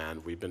issues.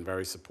 And we've been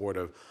very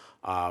supportive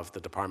of the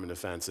Department of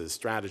Defense's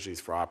strategies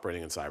for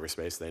operating in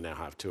cyberspace. They now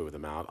have 2 of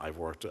them out. I've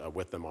worked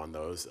with them on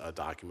those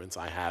documents.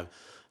 I have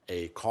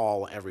a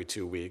call every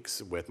 2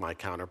 weeks with my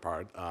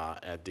counterpart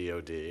at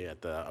DOD,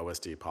 at the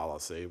OSD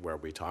policy, where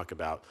we talk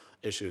about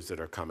issues that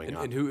are coming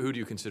up. And who do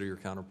you consider your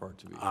counterpart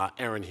to be?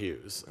 Aaron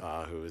Hughes,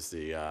 who is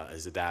the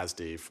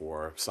DASD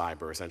for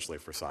cyber, essentially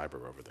for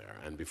cyber over there.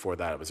 And before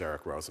that, it was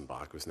Eric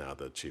Rosenbach, who's now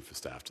the Chief of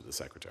Staff to the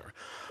Secretary.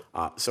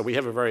 So we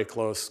have a very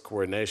close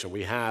coordination.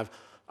 We have,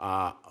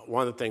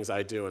 one of the things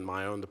I do in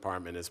my own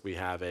department is we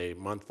have a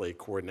monthly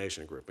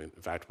coordination group. In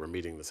fact, we're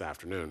meeting this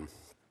afternoon.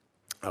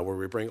 Where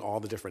we bring all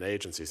the different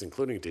agencies,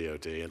 including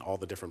DOD, and all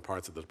the different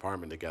parts of the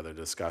department together to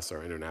discuss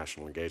our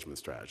international engagement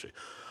strategy.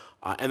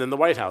 And then the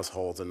White House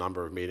holds a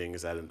number of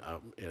meetings at an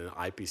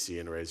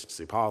IPC,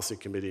 Interagency Policy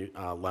Committee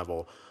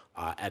level,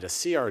 at a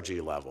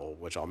CRG level,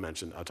 which I'll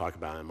talk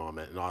about in a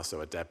moment, and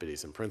also at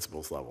deputies and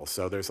principals level.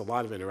 So there's a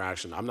lot of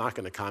interaction. I'm not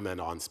going to comment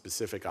on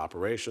specific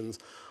operations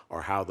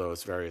or how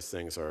those various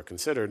things are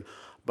considered,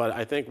 but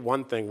I think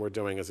one thing we're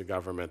doing as a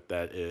government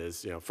that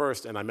is,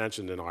 first, and I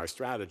mentioned in our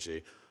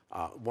strategy,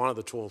 one of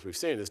the tools we've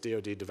seen is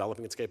DOD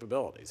developing its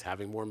capabilities,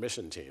 having more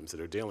mission teams that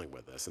are dealing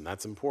with this, and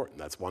that's important.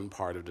 That's one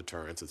part of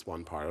deterrence. It's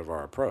one part of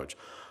our approach.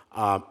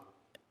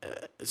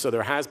 So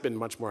there has been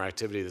much more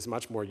activity. There's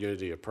much more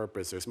unity of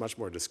purpose. There's much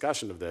more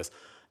discussion of this,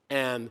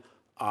 and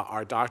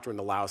our doctrine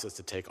allows us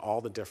to take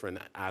all the different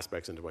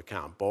aspects into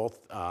account, both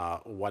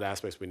what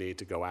aspects we need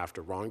to go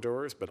after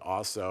wrongdoers, but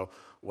also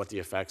what the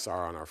effects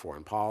are on our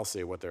foreign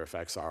policy, what their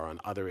effects are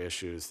on other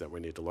issues that we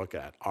need to look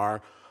at.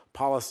 Our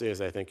policy,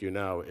 as I think you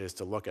know, is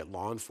to look at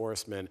law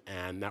enforcement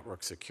and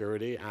network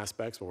security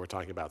aspects when we're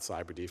talking about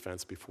cyber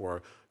defense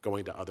before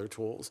going to other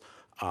tools.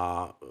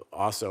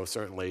 Also,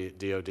 certainly,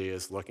 DOD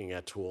is looking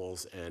at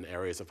tools in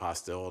areas of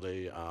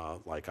hostility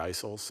like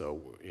ISIL,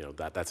 so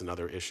that's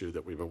another issue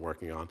that we've been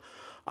working on.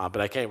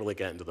 But I can't really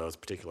get into those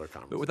particular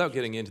conversations. But without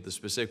getting into the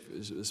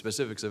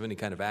specifics of any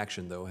kind of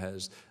action, though,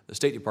 has the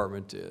State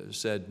Department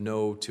said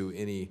no to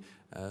any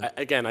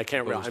again, I'm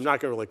not going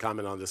to really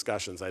comment on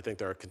discussions. I think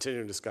there are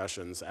continuing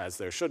discussions, as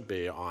there should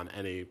be, on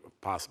any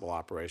possible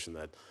operation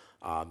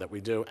that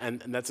we do,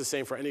 and that's the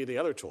same for any of the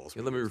other tools.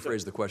 Let me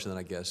rephrase the question then,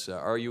 I guess.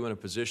 Are you in a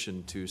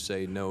position to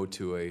say no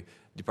to a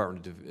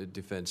Department of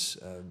Defense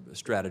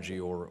strategy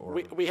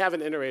or? We have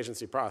an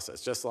interagency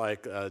process, just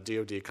like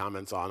DOD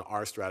comments on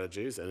our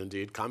strategies, and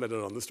indeed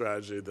commented on the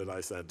strategy that I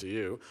sent to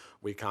you.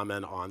 We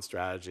comment on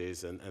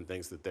strategies and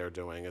things that they're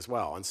doing as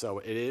well. And so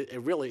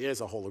it really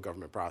is a whole of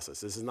government process.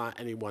 This is not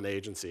any one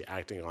agency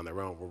acting on their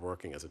own. We're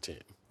working as a team.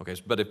 Okay,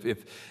 but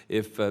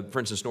if for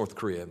instance, North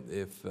Korea,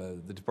 if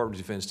the Department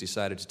of Defense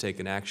decided to take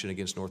an action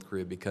against North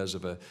Korea because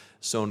of a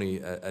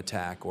Sony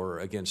attack or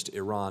against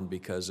Iran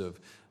because of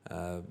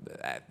a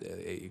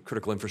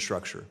critical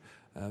infrastructure,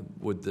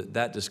 would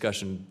that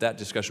discussion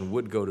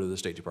would go to the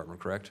State Department,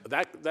 correct?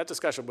 That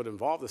discussion would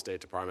involve the State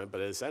Department,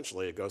 but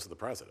essentially it goes to the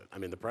President. I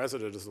mean, the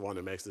President is the one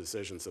who makes the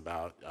decisions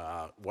about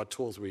what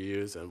tools we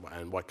use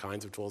and what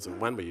kinds of tools and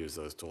when we use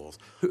those tools.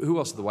 Who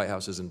else at the White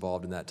House is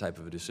involved in that type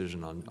of a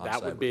decision on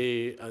that cyber? Would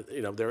be,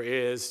 there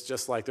is,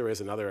 just like there is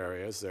in other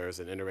areas,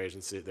 there's an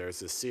interagency, there's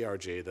the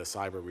CRG, the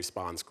Cyber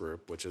Response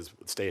Group, which is,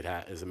 State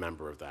is a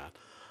member of that.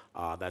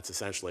 That's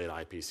essentially an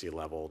IPC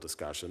level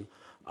discussion.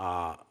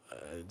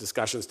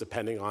 Discussions,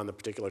 depending on the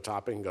particular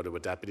topic, can go to a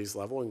deputy's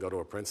level and go to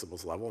a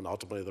principal's level, and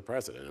ultimately the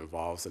president. It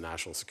involves the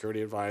National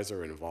Security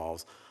Advisor. It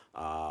involves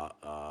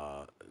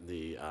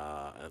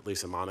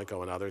Lisa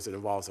Monaco and others. It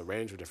involves a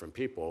range of different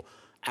people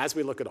as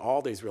we look at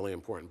all these really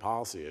important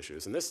policy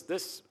issues. And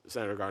this,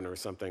 Senator Gardner,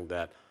 is something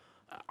that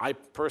I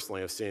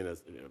personally have seen.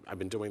 I've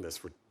been doing this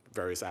for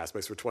various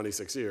aspects for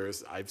 26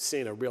 years. I've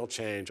seen a real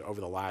change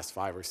over the last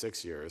 5 or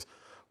 6 years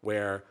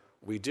where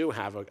we do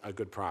have a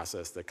good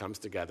process that comes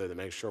together to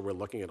make sure we're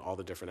looking at all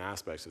the different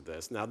aspects of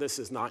this. Now, this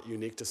is not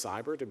unique to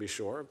cyber, to be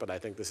sure, but I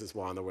think this is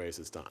one of the ways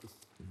it's done.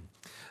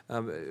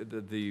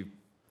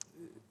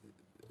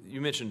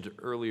 You mentioned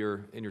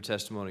earlier in your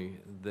testimony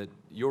that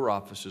your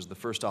office is the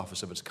first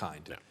office of its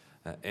kind. Yeah.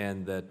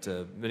 and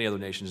that many other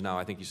nations now,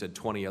 I think you said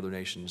 20 other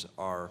nations,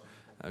 are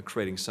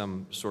creating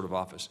some sort of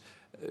office.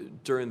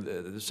 During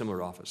the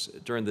similar office.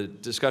 During the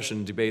discussion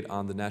and debate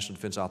on the National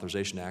Defense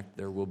Authorization Act,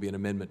 there will be an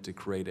amendment to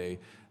create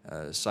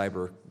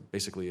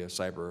basically a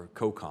cyber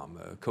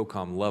COCOM, a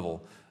COCOM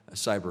level, a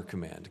cyber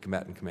command,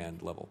 combatant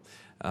command level.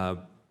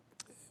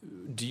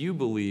 Do you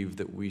believe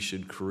that we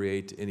should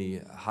create any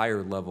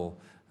higher level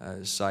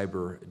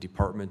cyber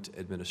department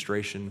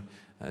administration?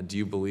 Do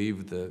you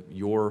believe that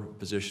your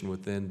position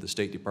within the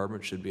State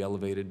Department should be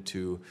elevated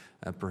to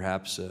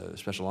perhaps a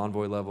special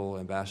envoy level,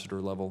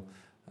 ambassador level,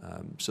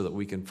 so that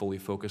we can fully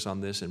focus on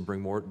this and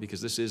bring more?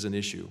 Because this is an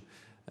issue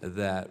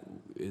that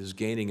is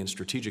gaining in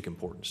strategic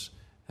importance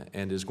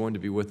and is going to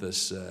be with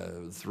us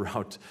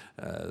throughout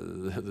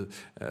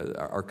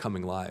our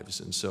coming lives.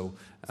 And so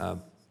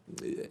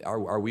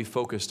are we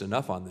focused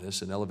enough on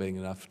this and elevating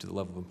enough to the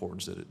level of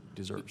importance that it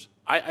deserves?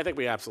 I think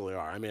we absolutely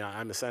are. I mean,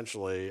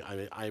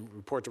 I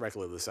report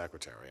directly to the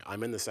Secretary.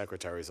 I'm in the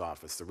Secretary's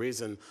office. The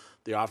reason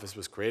the office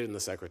was created in the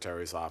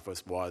Secretary's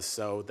office was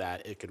so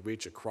that it could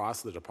reach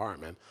across the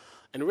department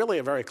in really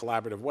a very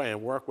collaborative way and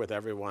work with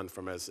everyone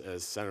from, as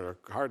Senator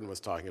Cardin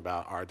was talking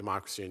about, our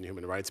democracy and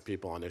human rights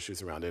people on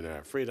issues around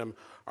internet freedom,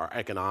 our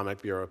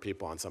economic bureau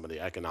people on some of the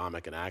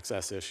economic and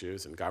access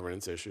issues and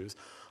governance issues,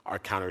 our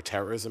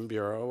counterterrorism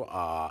bureau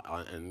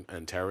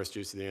and terrorist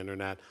use of the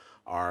internet,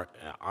 our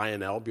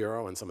INL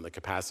bureau and some of the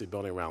capacity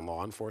building around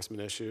law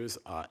enforcement issues,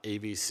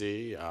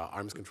 AVC,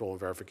 arms control and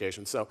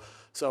verification. So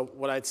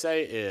what I'd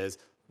say is,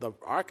 the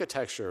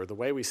architecture, the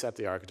way we set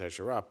the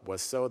architecture up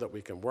was so that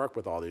we can work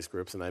with all these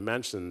groups, and I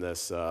mentioned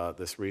this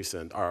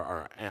recent,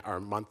 our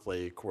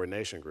monthly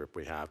coordination group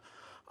we have.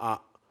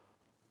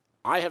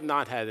 I have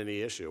not had any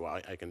issue,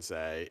 I can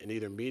say, in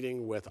either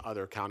meeting with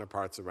other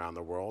counterparts around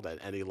the world at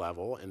any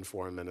level in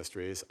foreign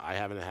ministries. I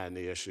haven't had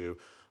any issue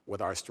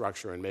with our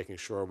structure and making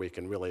sure we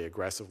can really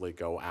aggressively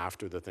go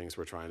after the things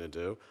we're trying to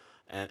do.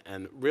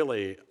 And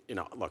really,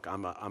 look,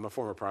 I'm a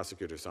former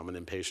prosecutor, so I'm an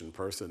impatient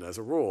person as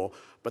a rule,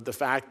 but the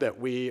fact that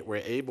we were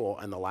able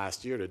in the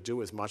last year to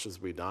do as much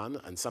as we've done,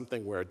 and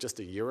something where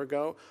just a year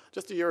ago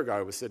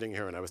I was sitting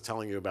here and I was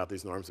telling you about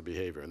these norms of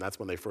behavior, and that's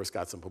when they first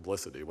got some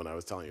publicity, when I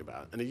was telling you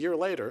about it. And a year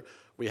later,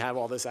 we have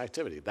all this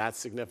activity. That's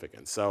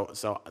significant. So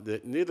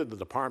neither the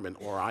department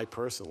or I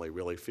personally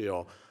really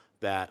feel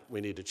that we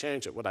need to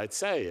change it. What I'd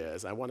say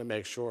is I want to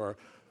make sure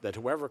that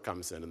whoever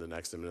comes in the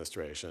next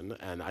administration,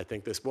 and I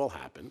think this will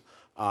happen,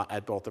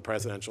 at both the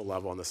presidential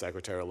level and the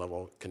secretarial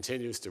level,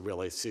 continues to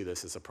really see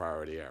this as a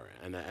priority area.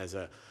 And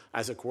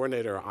as a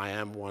coordinator, I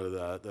am one of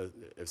the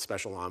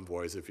special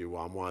envoys, if you will.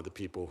 I'm one of the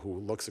people who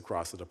looks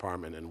across the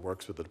department and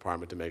works with the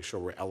department to make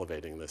sure we're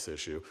elevating this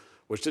issue,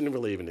 which didn't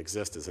really even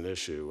exist as an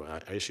issue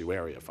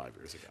area 5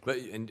 years ago. But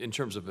in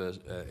terms of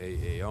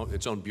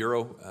its own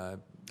bureau,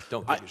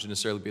 don't think it should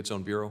necessarily be its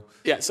own bureau?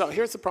 Yeah, so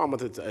here's the problem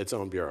with its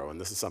own bureau, and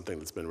this is something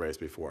that's been raised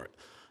before.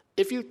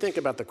 If you think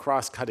about the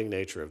cross-cutting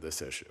nature of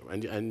this issue,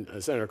 and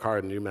Senator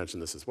Cardin, you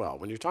mentioned this as well,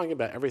 when you're talking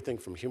about everything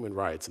from human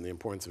rights and the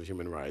importance of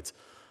human rights,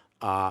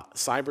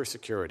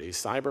 cybersecurity,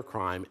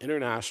 cybercrime,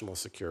 international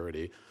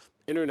security,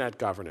 internet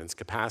governance,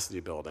 capacity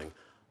building,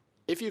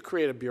 if you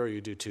create a bureau,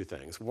 you do two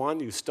things. One,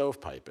 you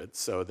stovepipe it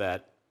so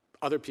that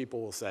other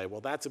people will say,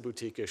 well, that's a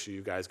boutique issue,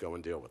 you guys go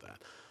and deal with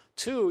that.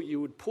 Two, you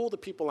would pull the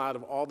people out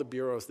of all the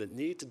bureaus that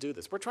need to do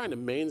this. We're trying to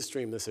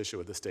mainstream this issue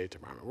with the State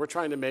Department. We're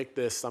trying to make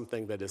this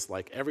something that is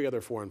like every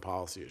other foreign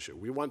policy issue.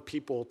 We want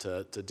people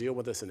to deal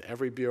with this in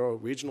every bureau,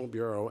 regional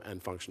bureau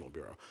and functional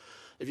bureau.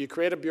 If you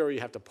create a bureau, you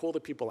have to pull the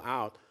people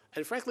out,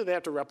 and frankly, they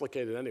have to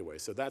replicate it anyway,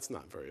 so that's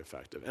not very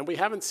effective. And we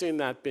haven't seen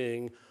that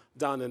being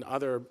done in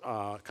other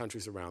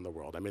countries around the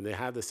world. I mean, they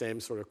have the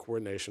same sort of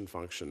coordination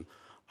function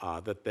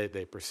that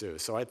they pursue.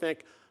 So I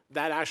think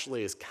that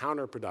actually is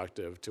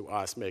counterproductive to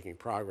us making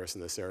progress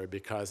in this area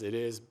because it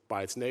is,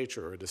 by its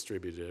nature, a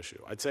distributed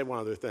issue. I'd say one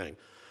other thing.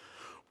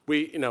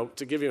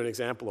 To give you an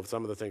example of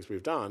some of the things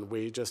we've done,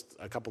 we just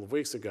a couple of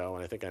weeks ago,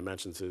 and I think I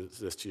mentioned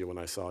this to you when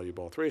I saw you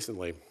both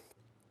recently,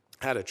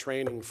 had a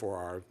training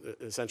for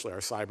essentially our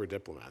cyber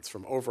diplomats.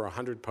 From over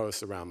 100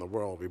 posts around the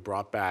world, we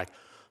brought back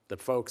the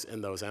folks in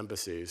those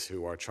embassies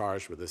who are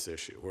charged with this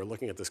issue, who are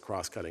looking at this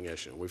cross-cutting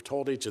issue. We've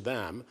told each of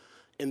them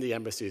in the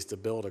embassies to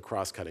build a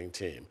cross-cutting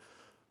team.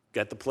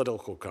 Get the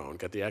political cone,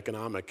 get the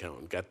economic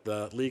cone, get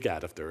the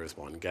legat if there is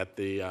one, get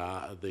the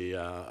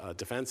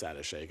defense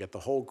attaché, get the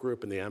whole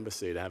group in the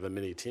embassy to have a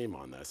mini team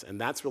on this.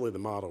 And that's really the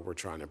model we're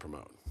trying to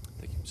promote.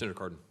 Thank you. Senator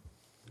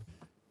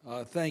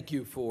Cardin. Thank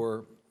you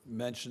for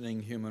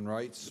mentioning human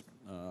rights.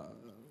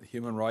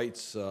 Human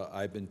rights,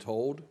 I've been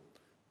told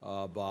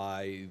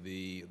by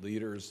the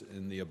leaders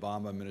in the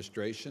Obama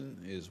administration,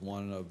 is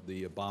one of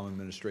the Obama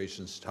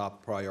administration's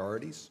top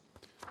priorities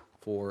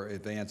for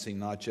advancing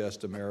not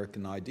just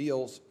American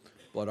ideals,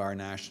 but our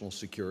national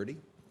security,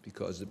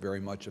 because it very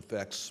much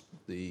affects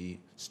the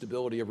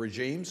stability of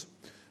regimes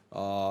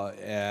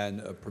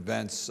and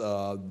prevents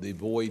the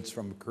voids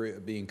from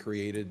being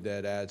created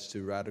that adds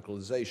to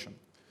radicalization.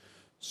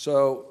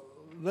 So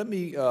let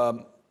me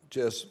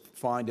just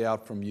find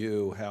out from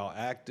you how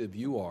active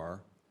you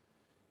are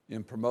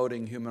in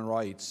promoting human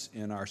rights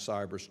in our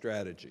cyber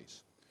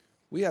strategies.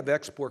 We have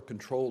export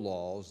control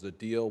laws that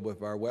deal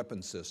with our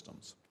weapon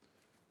systems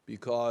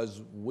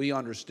because we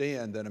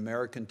understand that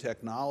American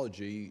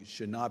technology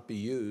should not be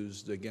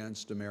used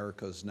against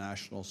America's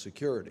national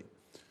security.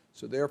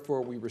 So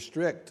therefore, we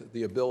restrict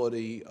the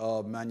ability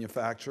of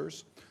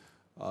manufacturers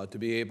to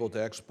be able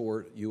to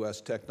export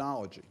U.S.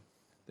 technology.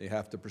 They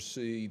have to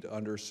proceed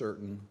under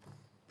certain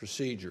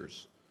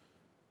procedures.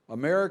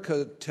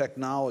 America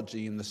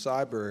technology in the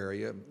cyber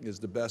area is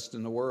the best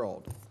in the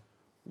world.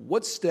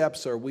 What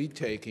steps are we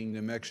taking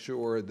to make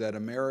sure that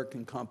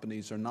American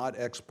companies are not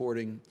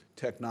exporting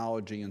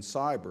technology in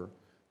cyber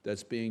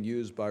that's being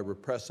used by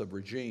repressive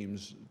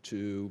regimes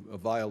to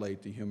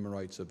violate the human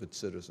rights of its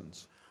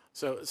citizens?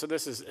 So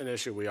this is an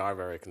issue we are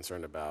very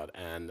concerned about,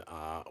 and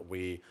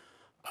we're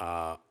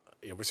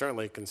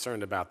certainly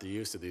concerned about the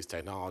use of these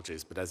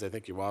technologies, but as I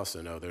think you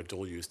also know, they're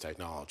dual-use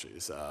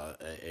technologies.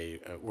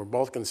 We're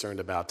both concerned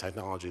about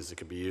technologies that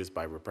could be used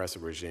by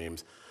repressive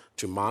regimes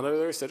to monitor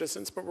their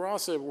citizens, but we're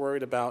also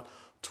worried about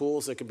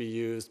tools that could be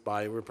used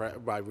by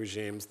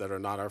regimes that are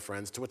not our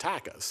friends to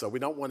attack us. So we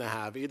don't want to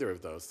have either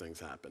of those things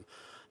happen.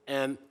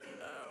 And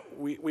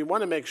we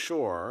want to make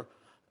sure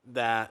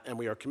that, and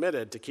we are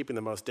committed to keeping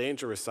the most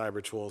dangerous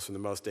cyber tools from the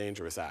most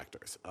dangerous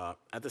actors.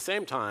 At the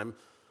same time,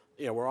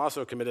 we're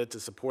also committed to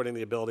supporting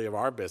the ability of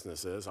our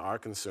businesses, our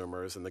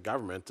consumers, and the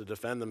government to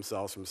defend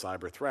themselves from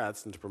cyber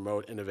threats and to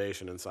promote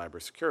innovation in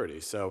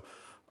cybersecurity. So,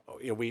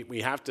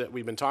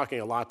 we've been talking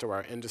a lot to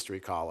our industry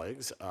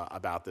colleagues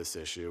about this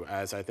issue.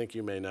 As I think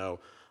you may know,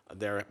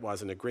 there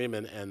was an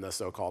agreement in the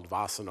so-called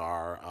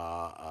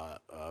Wassenaar,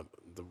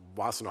 the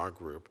Wassenaar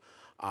Group,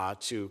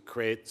 to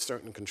create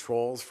certain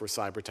controls for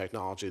cyber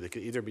technology that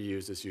could either be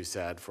used, as you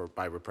said,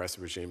 by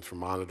repressive regimes for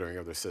monitoring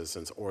of their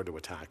citizens or to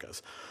attack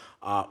us.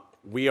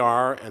 We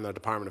are, and the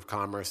Department of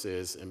Commerce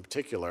is in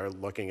particular,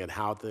 looking at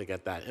how to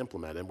get that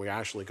implemented. We're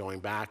actually going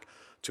back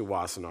to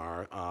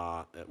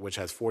Wassenaar, which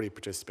has 40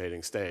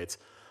 participating states,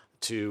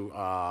 to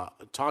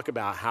talk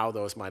about how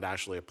those might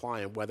actually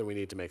apply and whether we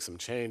need to make some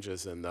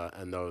changes in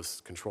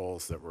those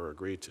controls that were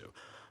agreed to.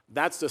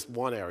 That's just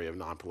one area of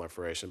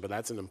nonproliferation, but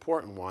that's an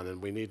important one,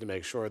 and we need to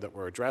make sure that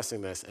we're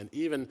addressing this. And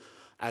even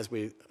as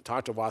we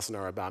talk to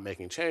Wassenaar about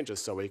making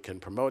changes so we can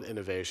promote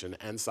innovation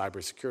and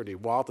cybersecurity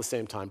while at the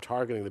same time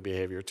targeting the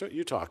behavior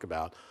you talk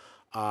about,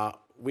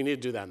 we need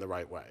to do that in the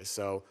right way.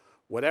 So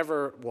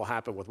whatever will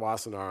happen with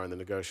Wassenaar and the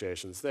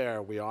negotiations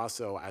there, we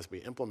also, as we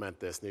implement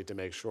this, need to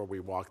make sure we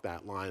walk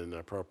that line in an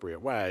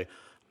appropriate way.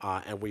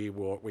 And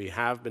we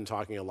have been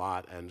talking a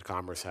lot, and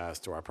Commerce has,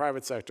 to our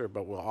private sector,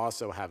 but we'll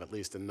also have at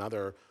least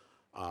another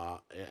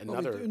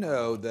We do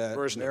know that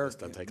version of this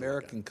to take a look at.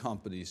 American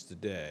companies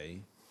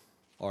today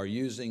are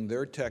using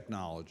their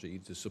technology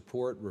to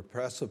support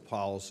repressive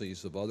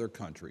policies of other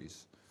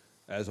countries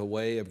as a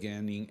way of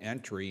gaining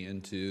entry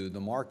into the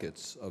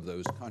markets of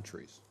those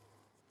countries.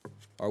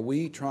 Are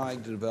we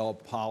trying to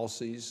develop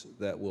policies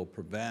that will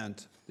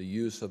prevent the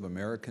use of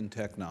American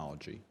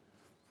technology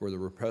for the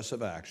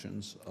repressive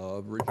actions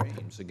of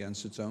regimes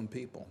against its own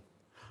people?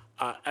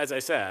 As I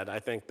said, I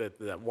think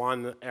that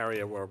one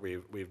area where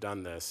we've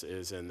done this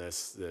is in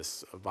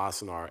this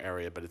Wassenaar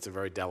area, but it's a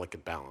very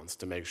delicate balance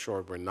to make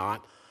sure we're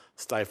not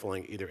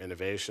stifling either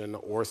innovation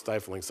or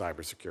stifling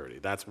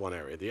cybersecurity. That's one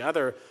area. The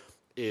other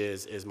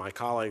is my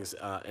colleagues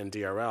in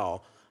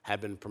DRL have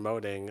been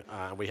promoting,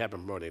 we have been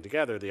promoting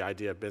together, the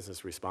idea of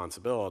business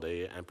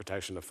responsibility and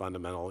protection of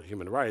fundamental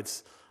human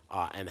rights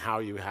and how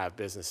you have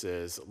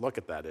businesses look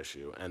at that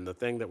issue. And the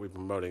thing that we're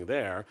promoting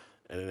there,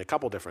 and in a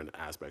couple different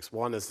aspects.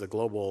 One is the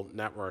Global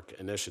Network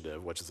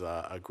Initiative, which is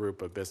a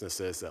group of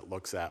businesses that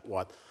looks at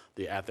what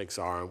the ethics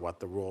are and what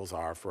the rules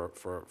are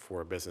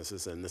for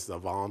businesses. And this is a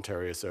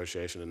voluntary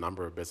association. A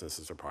number of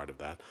businesses are part of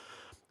that.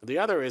 The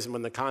other is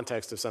in the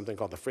context of something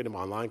called the Freedom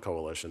Online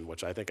Coalition,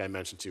 which I think I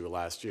mentioned to you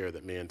last year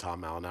that me and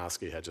Tom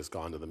Malinowski had just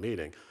gone to the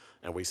meeting,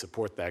 and we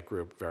support that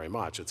group very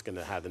much. It's going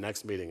to have the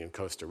next meeting in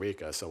Costa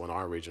Rica, so in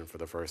our region for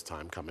the first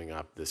time coming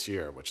up this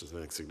year, which is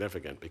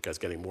significant because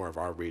getting more of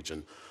our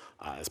region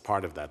as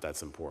part of that,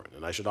 that's important.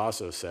 And I should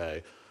also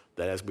say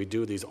that as we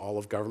do these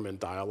all-of-government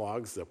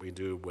dialogues that we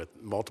do with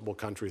multiple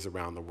countries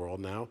around the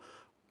world now,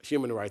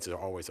 human rights are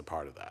always a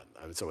part of that.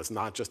 And so it's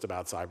not just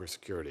about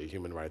cybersecurity.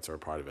 Human rights are a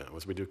part of it.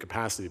 As we do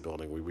capacity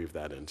building, we weave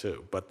that in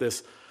too. But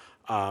this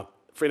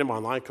Freedom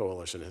Online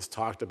Coalition has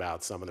talked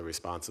about some of the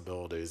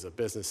responsibilities of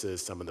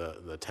businesses, some of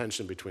the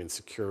tension between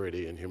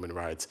security and human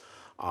rights,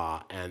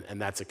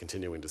 and that's a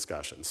continuing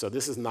discussion. So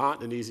this is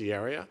not an easy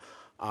area,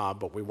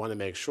 but we want to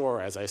make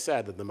sure, as I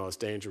said, that the most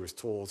dangerous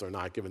tools are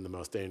not given the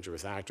most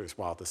dangerous actors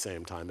while at the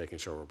same time making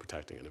sure we're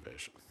protecting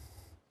innovation.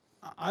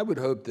 I would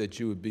hope that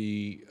you would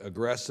be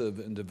aggressive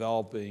in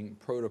developing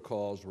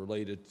protocols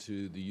related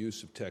to the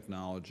use of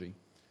technology,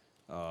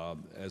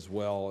 as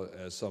well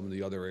as some of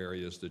the other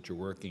areas that you're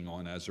working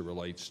on as it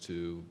relates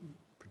to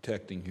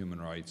protecting human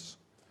rights.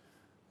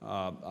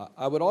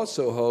 I would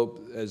also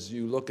hope, as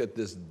you look at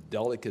this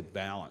delicate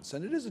balance,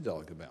 and it is a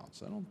delicate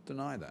balance, I don't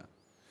deny that,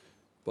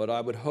 but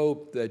I would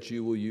hope that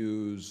you will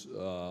use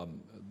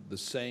the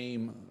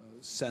same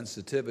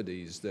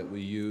sensitivities that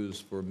we use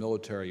for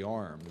military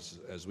arms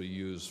as we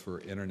use for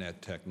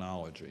internet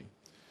technology,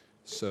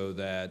 so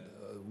that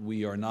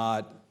we are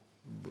not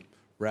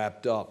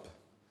wrapped up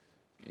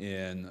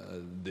in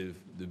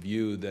the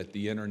view that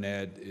the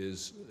internet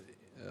is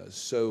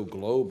so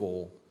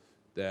global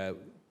that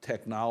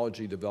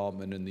technology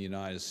development in the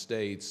United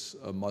States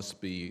must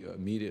be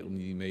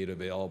immediately made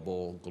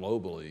available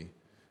globally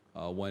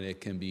when it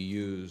can be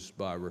used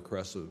by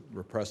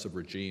repressive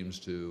regimes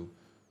to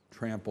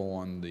trample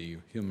on the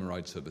human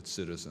rights of its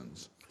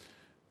citizens.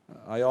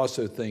 I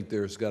also think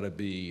there's got to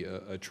be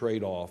a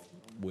trade-off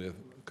with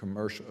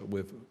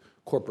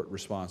corporate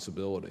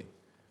responsibility,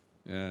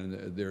 and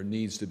there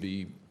needs to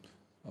be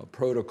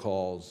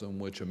protocols in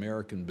which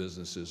American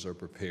businesses are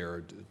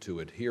prepared to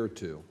adhere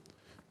to,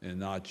 and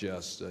not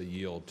just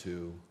yield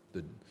to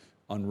the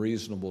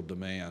unreasonable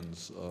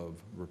demands of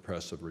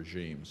repressive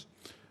regimes.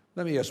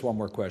 Let me ask one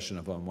more question,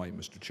 if I might,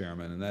 Mr.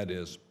 Chairman, and that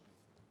is,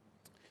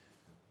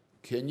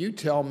 can you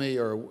tell me,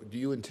 or do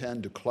you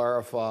intend to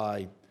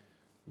clarify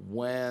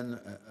when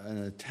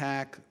an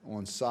attack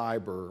on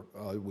cyber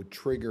would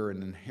trigger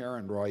an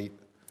inherent right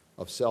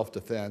of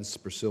self-defense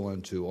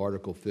pursuant to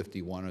Article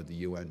 51 of the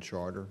UN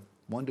Charter?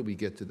 When do we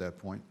get to that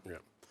point? Yeah.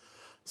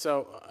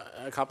 So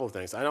a couple of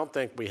things. I don't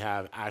think we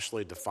have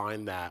actually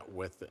defined that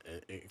with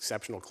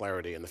exceptional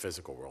clarity in the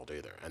physical world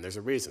either. And there's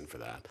a reason for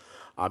that,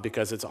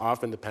 because it's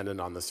often dependent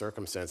on the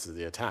circumstances of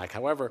the attack.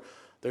 However,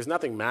 there's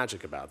nothing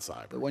magic about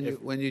cyber. But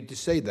when you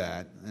say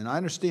that, and I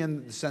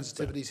understand the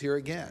sensitivities here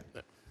again,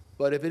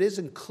 but if it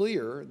isn't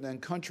clear, then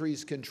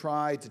countries can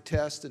try to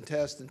test and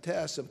test and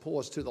test and pull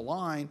us to the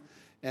line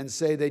and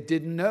say they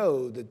didn't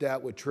know that that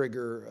would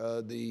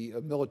trigger the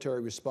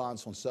military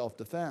response on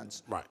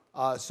self-defense. Right.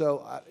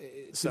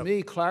 To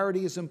me,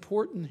 clarity is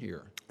important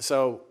here.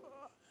 So,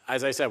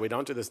 as I said, we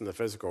don't do this in the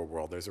physical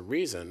world. There's a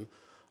reason,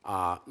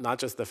 not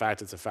just the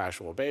fact it's a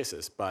factual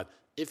basis, but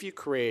if you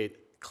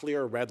create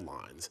clear red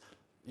lines,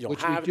 you'll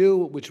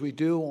Which we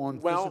do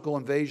on physical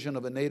invasion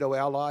of a NATO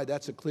ally.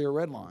 That's a clear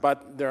red line.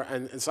 But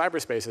in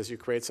cyberspace, as you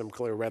create some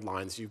clear red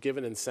lines, you give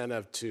an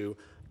incentive to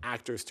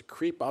actors to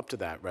creep up to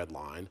that red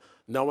line,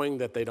 knowing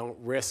that they don't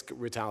risk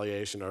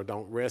retaliation or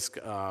don't risk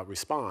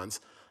response,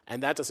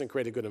 and that doesn't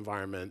create a good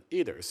environment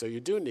either. So you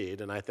do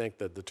need, and I think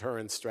the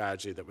deterrence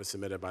strategy that was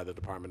submitted by the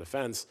Department of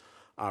Defense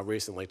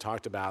recently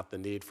talked about the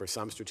need for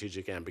some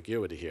strategic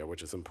ambiguity here,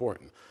 which is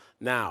important.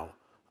 Now,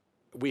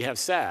 we have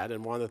said,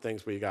 and one of the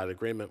things we got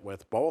agreement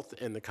with, both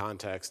in the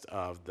context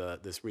of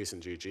this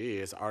recent GGE,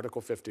 is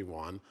Article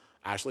 51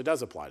 actually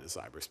does apply to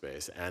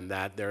cyberspace, and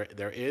that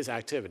there is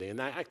activity, and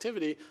that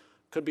activity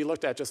could be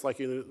looked at just like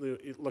you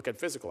look at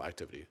physical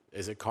activity.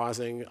 Is it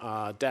causing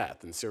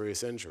death and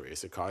serious injury?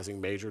 Is it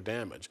causing major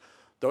damage?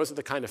 Those are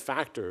the kind of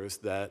factors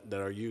that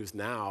are used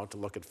now to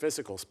look at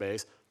physical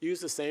space. Use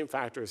the same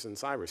factors in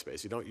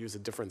cyberspace. You don't use a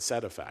different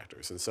set of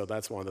factors. And so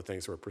that's one of the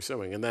things we're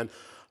pursuing. And then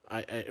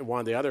one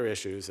of the other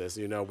issues, as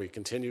you know, we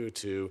continue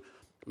to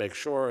make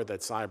sure that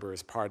cyber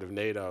is part of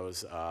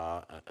NATO's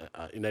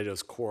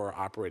core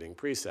operating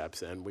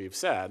precepts. And we've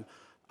said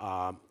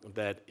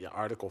that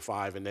Article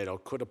 5 in NATO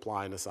could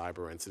apply in a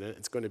cyber incident.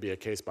 It's going to be a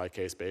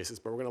case-by-case basis,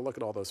 but we're going to look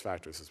at all those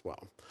factors as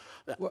well.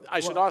 I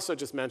should also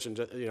just mention,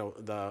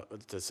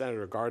 to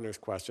Senator Gardner's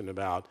question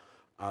about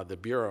the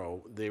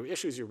Bureau, the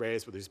issues you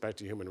raised with respect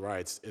to human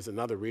rights is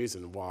another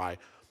reason why,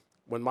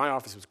 when my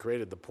office was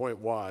created, the point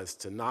was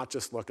to not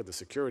just look at the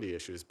security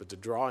issues, but to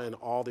draw in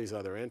all these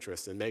other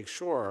interests and make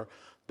sure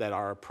that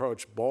our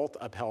approach both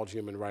upheld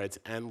human rights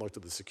and looked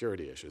at the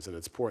security issues, and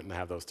it's important to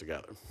have those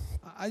together.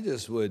 I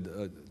just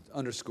would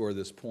underscore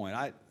this point.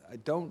 I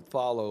don't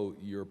follow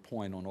your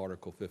point on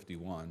Article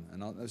 51,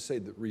 and I'll say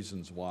the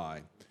reasons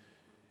why.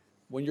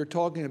 When you're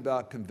talking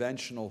about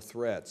conventional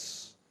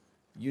threats,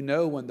 you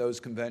know when those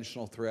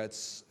conventional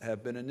threats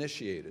have been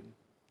initiated,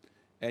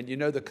 and you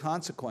know the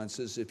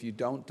consequences if you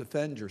don't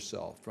defend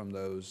yourself from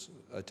those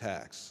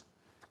attacks.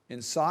 In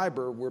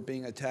cyber, we're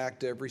being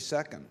attacked every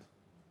second.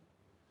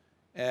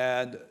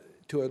 And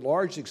to a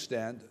large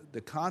extent,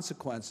 the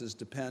consequences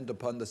depend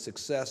upon the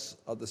success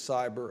of the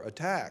cyber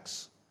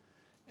attacks.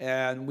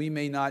 And we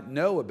may not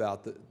know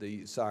about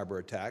the cyber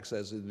attacks,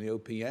 as in the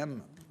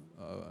OPM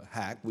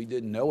hack. We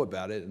didn't know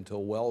about it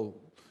until well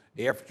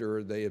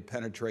after they had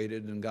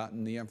penetrated and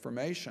gotten the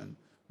information,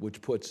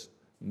 which puts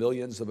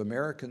millions of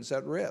Americans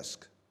at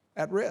risk.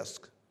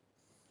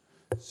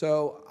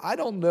 So I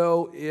don't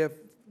know if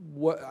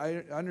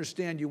I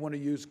understand you want to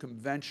use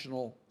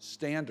conventional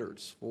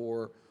standards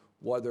for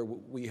whether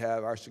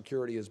our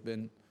security has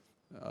been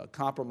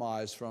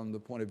compromised from the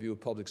point of view of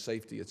public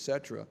safety, et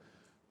cetera.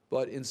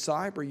 But in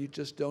cyber, you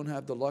just don't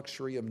have the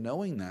luxury of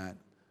knowing that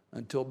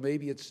until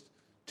maybe it's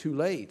too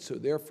late. So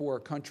therefore, a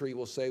country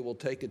will say, we'll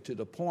take it to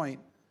the point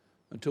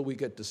until we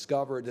get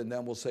discovered, and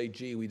then we'll say,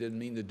 gee, we didn't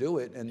mean to do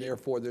it, and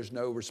therefore there's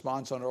no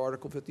response under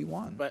Article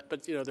 51. But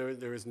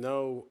there is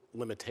no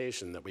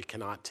limitation that we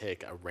cannot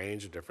take a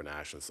range of different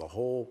actions. The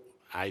whole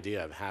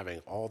idea of having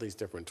all these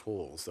different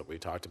tools that we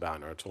talked about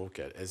in our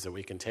toolkit is that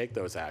we can take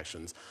those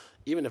actions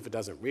even if it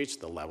doesn't reach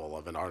the level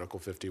of an Article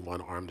 51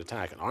 armed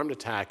attack. An armed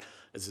attack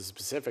is a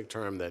specific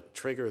term that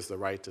triggers the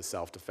right to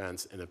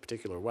self-defense in a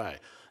particular way.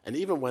 And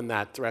even when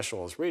that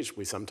threshold is reached,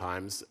 we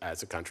sometimes,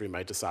 as a country,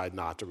 might decide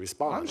not to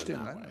respond. I understand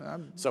in that way.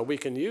 that. So we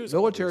can use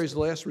Military's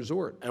the last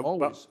resort, and,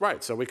 always.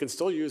 right, so we can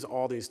still use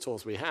all these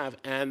tools we have.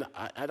 And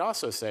I'd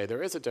also say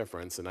there is a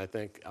difference, and I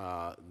think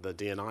the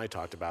DNI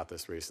talked about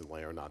this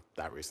recently, or not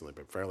that recently,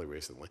 but fairly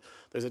recently.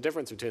 There's a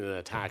difference between an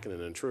attack and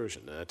an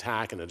intrusion. An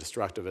attack and a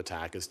destructive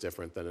attack is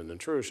different than an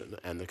intrusion,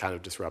 and the kind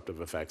of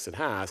disruptive effects it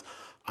has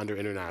under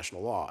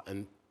international law.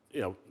 And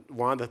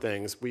one of the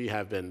things we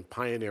have been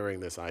pioneering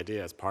this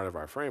idea as part of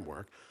our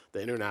framework,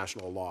 that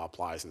international law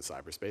applies in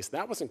cyberspace.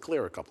 That wasn't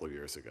clear a couple of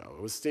years ago.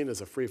 It was seen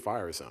as a free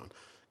fire zone.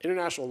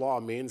 International law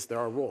means there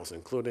are rules,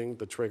 including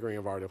the triggering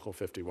of Article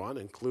 51,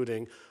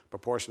 including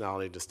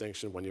proportionality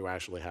distinction when you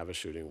actually have a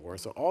shooting war.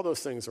 So all those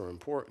things are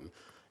important.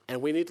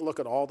 And we need to look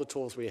at all the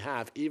tools we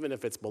have, even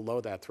if it's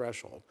below that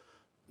threshold.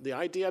 The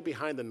idea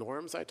behind the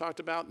norms I talked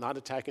about, not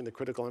attacking the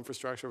critical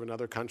infrastructure of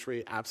another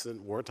country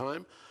absent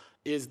wartime,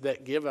 is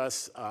that give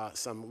us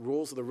some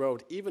rules of the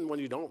road, even when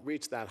you don't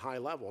reach that high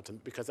level,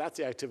 because that's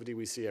the activity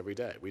we see every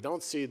day. We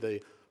don't see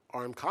the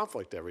armed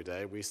conflict every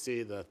day. We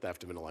see the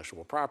theft of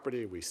intellectual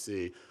property. We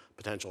see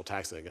potential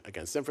attacks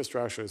against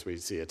infrastructures. We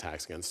see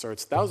attacks against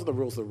certs. Those are the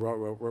rules of the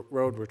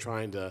road we're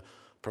trying to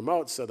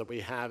promote so that we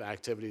have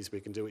activities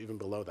we can do even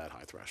below that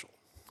high threshold.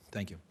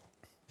 Thank you.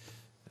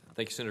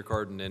 Thank you, Senator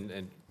Cardin.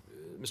 And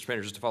Mr.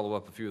 Painter, just to follow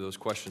up a few of those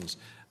questions,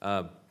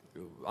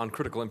 on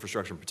critical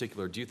infrastructure in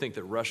particular, do you think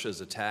that Russia's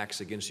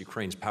attacks against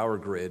Ukraine's power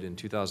grid in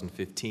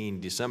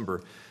 2015,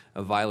 December,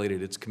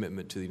 violated its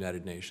commitment to the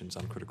United Nations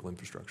on critical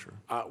infrastructure?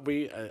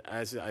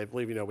 As I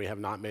believe you know, we have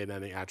not made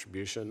any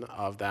attribution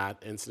of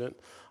that incident.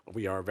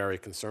 We are very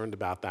concerned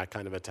about that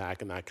kind of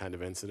attack and that kind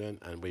of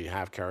incident, and we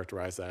have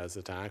characterized that as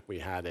an attack. We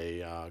had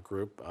a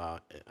group,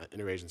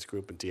 interagency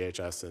group in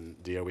DHS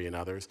and DOE and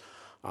others,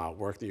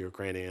 work the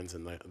Ukrainians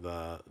and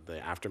the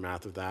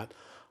aftermath of that.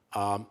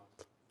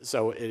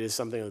 So it is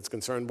something that's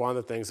concerned. One of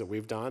the things that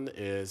we've done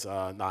is,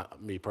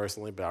 not me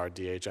personally, but our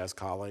DHS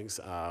colleagues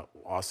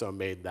also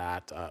made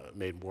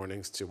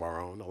warnings to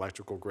our own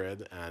electrical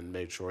grid and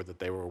made sure that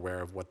they were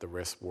aware of what the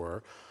risks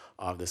were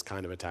of this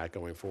kind of attack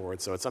going forward.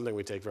 So it's something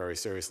we take very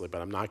seriously,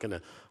 but I'm not going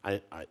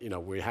to,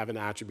 we haven't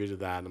attributed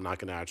that, and I'm not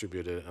going to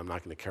attribute it, and I'm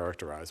not going to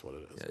characterize what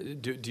it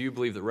is. Do you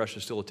believe that Russia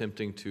is still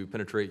attempting to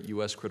penetrate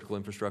U.S. critical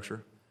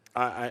infrastructure?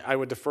 I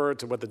would defer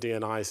to what the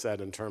DNI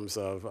said in terms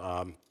of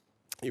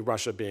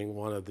Russia being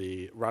one of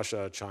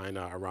Russia,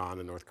 China, Iran,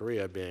 and North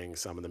Korea being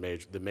some of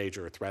the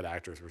major threat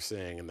actors we're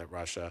seeing, and that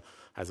Russia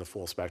has a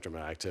full spectrum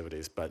of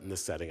activities. But in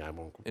this setting, I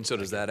won't. And so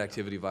does that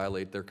activity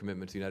violate their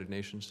commitment to the United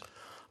Nations?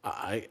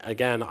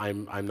 Again,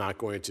 I'm not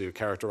going to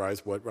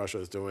characterize what Russia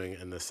is doing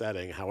in this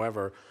setting.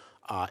 However,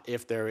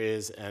 if there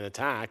is an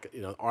attack,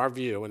 our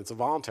view, and it's a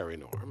voluntary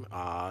norm,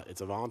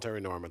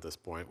 at this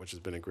point, which has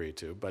been agreed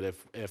to, but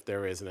if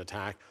there is an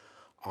attack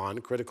on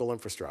critical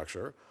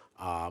infrastructure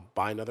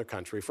by another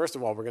country, first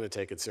of all, we're going to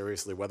take it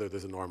seriously whether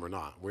there's a norm or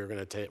not. We're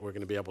going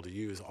to be able to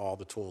use all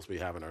the tools we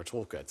have in our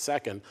toolkit.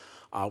 Second,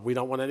 we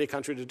don't want any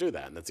country to do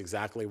that, and that's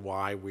exactly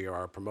why we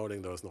are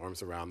promoting those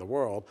norms around the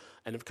world.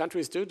 And if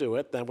countries do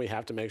it, then we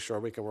have to make sure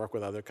we can work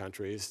with other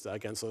countries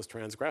against those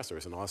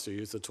transgressors and also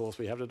use the tools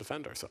we have to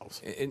defend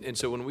ourselves. And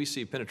so when we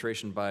see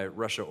penetration by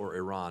Russia or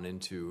Iran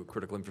into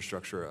critical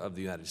infrastructure of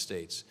the United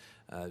States,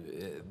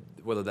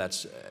 whether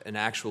that's an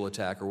actual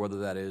attack or whether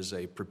that is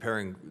a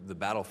preparing the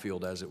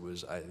battlefield as it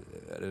was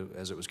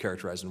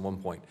characterized in one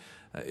point,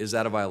 is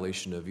that a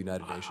violation of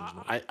United Nations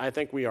law? I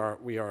think we are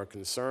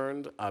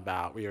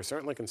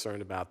certainly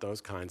concerned about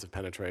those kinds of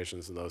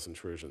penetrations and those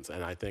intrusions.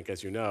 And I think,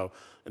 as you know,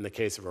 in the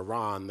case of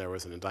Iran, there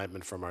was an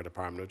indictment from our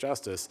Department of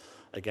Justice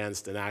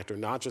against an actor,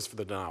 not just for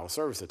the denial of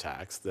service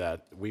attacks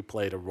that we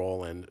played a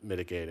role in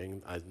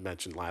mitigating. I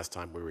mentioned last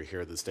time we were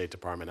here, the State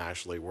Department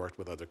actually worked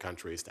with other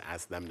countries to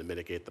ask them to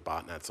mitigate the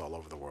botnets all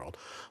over the world,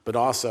 but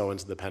also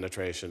into the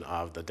penetration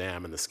of the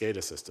dam and the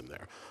SCADA system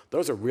there.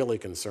 Those are really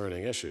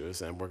concerning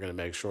issues, and we're going to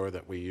make sure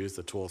that we use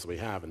the tools we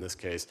have. In this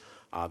case,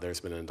 there's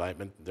been an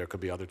indictment. There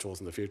could be other tools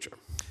in the future.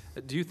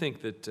 Do you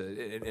think that,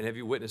 and have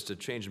you witnessed a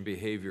change in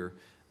behavior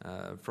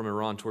from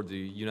Iran toward the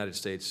United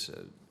States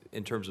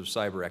in terms of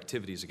cyber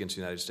activities against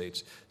the United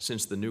States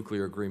since the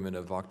nuclear agreement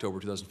of October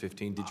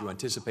 2015? Did you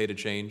anticipate a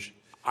change?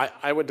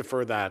 I would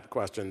defer that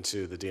question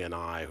to the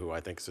DNI, who I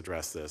think has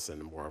addressed this in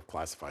a more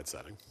classified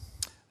setting.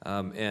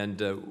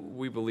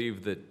 We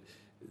believe that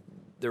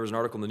there was an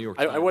article in the New York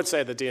Times. I would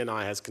say the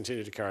DNI has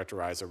continued to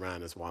characterize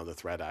Iran as one of the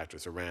threat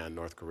actors, Iran,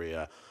 North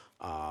Korea,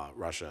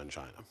 Russia, and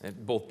China.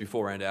 And both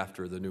before and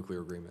after the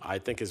nuclear agreement. I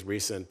think the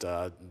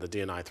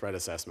DNI threat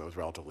assessment was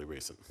relatively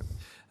recent.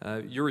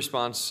 Your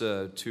response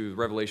to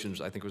revelations,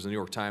 I think it was in the New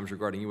York Times,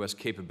 regarding U.S.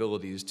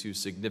 capabilities to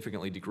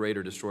significantly degrade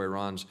or destroy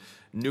Iran's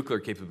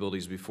nuclear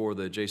capabilities before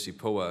the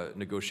JCPOA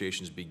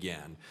negotiations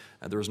began.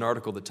 There was an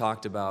article that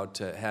talked about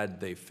had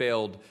they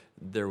failed,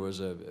 there was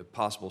a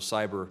possible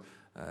cyber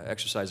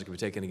exercise that could be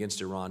taken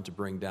against Iran to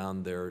bring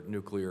down their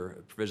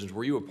nuclear provisions.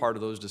 Were you a part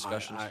of those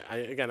discussions?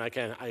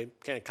 I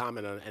can't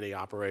comment on any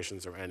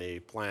operations or any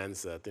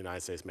plans that the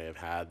United States may have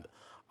had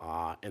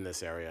in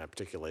this area,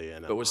 particularly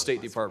in. But was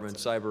State Department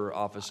Cyber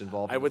Office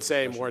involved? I in would those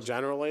say discussions? more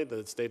generally,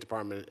 the State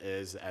Department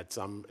is at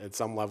some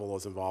level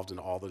is involved in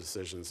all the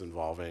decisions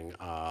involving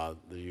the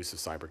use of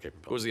cyber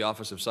capabilities. Was the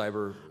Office of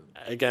Cyber?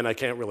 Again, I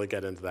can't really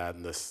get into that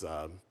in this.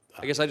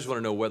 I guess I just want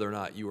to know whether or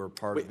not you were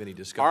part of any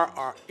discussion.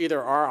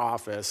 Either our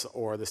office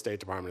or the State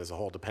Department as a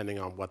whole, depending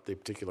on what the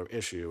particular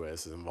issue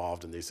is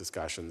involved in these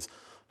discussions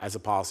as a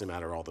policy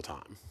matter all the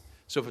time.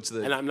 So if it's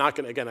the And I'm not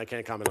going to, again, I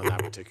can't comment on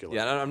that particular.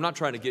 yeah, and I'm not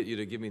trying to get you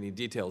to give me any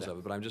details of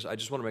it, but I just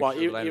want to make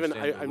sure that I even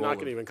understand. I'm not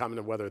going to even comment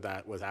on whether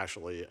that was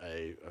actually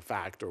a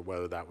fact or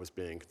whether that was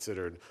being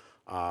considered.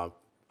 I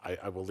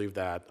will leave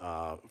that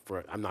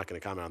for. I'm not going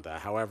to comment on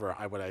that. However,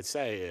 what I'd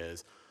say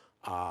is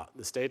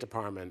the State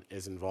Department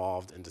is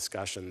involved in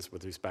discussions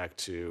with respect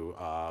to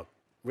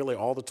really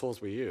all the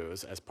tools we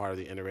use as part of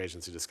the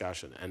interagency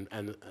discussion.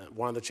 And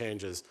one of the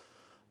changes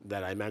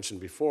that I mentioned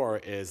before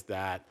is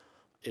that,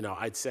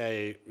 I'd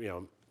say,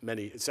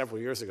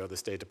 several years ago, the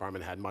State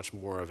Department had much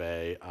more of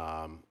a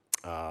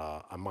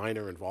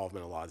minor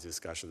involvement in a lot of these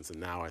discussions, and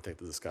now I think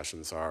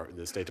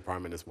the State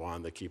Department is one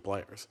of the key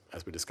players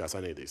as we discuss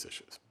any of these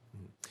issues.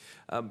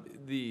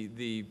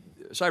 The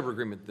cyber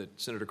agreement that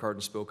Senator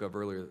Cardin spoke of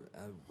earlier,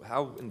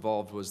 how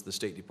involved was the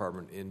State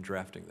Department in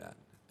drafting that,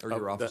 or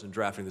your office in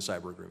drafting the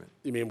cyber agreement?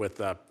 You mean with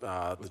the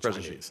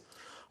President Chinese?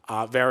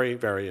 Very,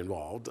 very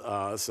involved.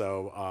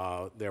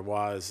 There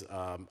was,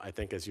 I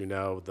think, as you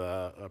know,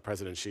 the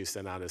President Xi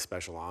sent out his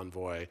special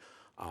envoy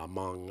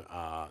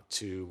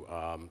to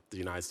the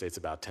United States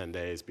about 10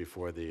 days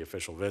before the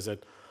official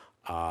visit.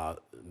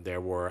 There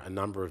were a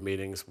number of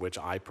meetings which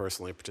I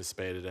personally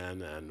participated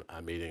in, and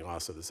a meeting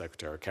also the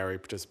Secretary Kerry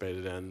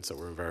participated in, so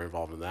we were very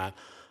involved in that.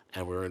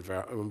 And we were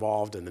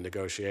involved in the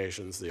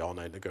negotiations, the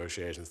all-night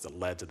negotiations that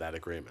led to that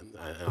agreement,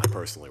 and I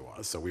personally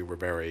was. So we were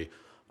very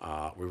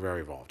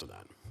involved in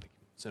that.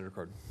 Senator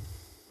Cardin.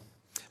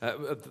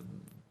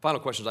 Final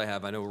questions I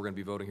have. I know we're going to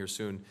be voting here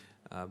soon.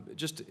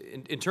 Just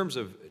in terms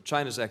of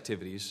China's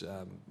activities,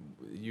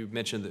 you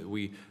mentioned that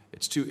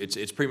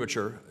it's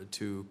premature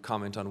to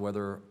comment on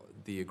whether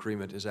the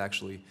agreement has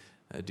actually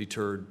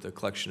deterred the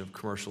collection of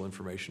commercial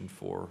information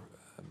for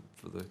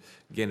the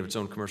gain of its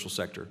own commercial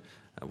sector.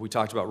 We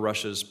talked about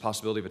Russia's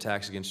possibility of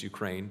attacks against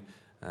Ukraine,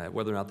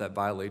 whether or not that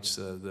violates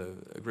the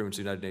agreements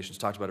of the United Nations.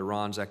 Talked about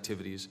Iran's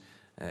activities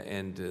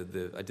and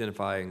the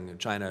identifying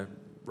China,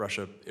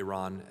 Russia,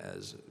 Iran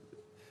as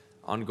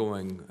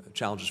ongoing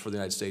challenges for the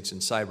United States in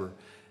cyber.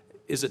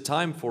 Is it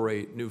time for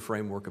a new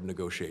framework of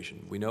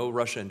negotiation? We know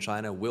Russia and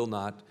China will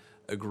not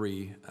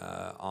agree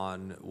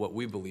on what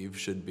we believe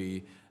should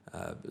be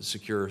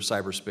secure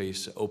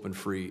cyberspace, open,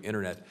 free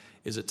internet.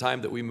 Is it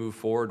time that we move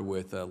forward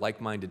with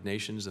like-minded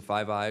nations, the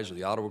Five Eyes or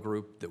the Ottawa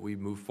Group, that we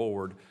move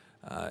forward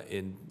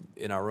in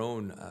our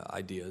own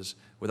ideas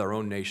with our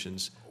own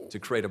nations to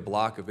create a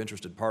block of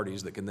interested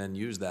parties that can then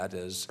use that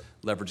as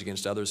leverage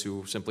against others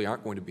who simply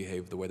aren't going to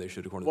behave the way they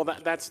should according to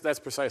the that's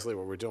precisely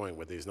what we're doing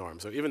with these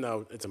norms. So even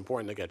though it's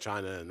important to get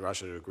China and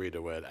Russia to agree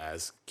to it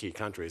as key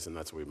countries, and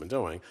that's what we've been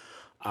doing,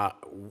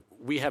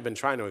 we have been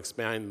trying to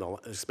expand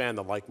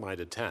the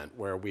like-minded tent,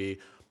 where we,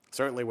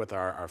 certainly with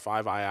our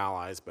Five Eye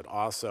allies, but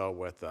also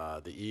with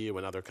the EU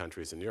and other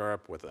countries in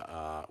Europe, with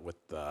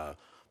the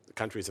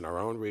countries in our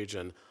own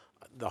region,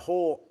 the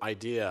whole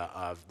idea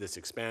of this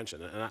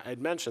expansion. And I'd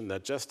mentioned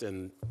that just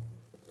in,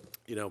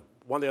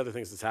 one of the other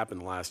things that's happened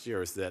in the last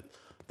year is that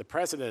the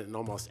president in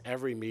almost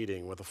every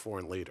meeting with a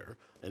foreign leader,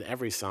 in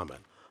every summit,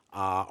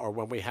 or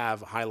when we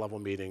have high-level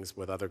meetings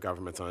with other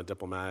governments on a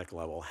diplomatic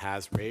level,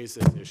 has raised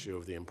this issue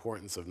of the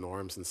importance of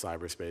norms in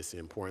cyberspace, the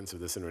importance of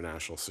this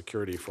international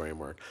security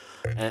framework.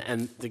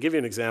 And to give you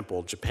an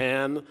example,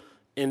 Japan,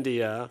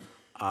 India,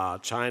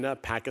 China,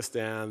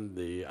 Pakistan,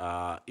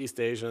 the East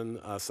Asian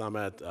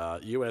Summit,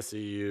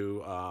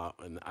 US-EU,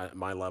 and at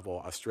my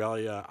level,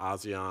 Australia,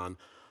 ASEAN,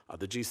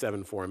 the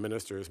G7 Foreign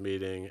Ministers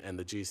meeting, and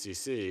the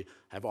GCC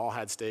have all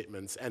had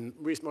statements. And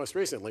most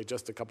recently,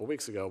 just a couple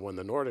weeks ago, when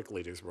the Nordic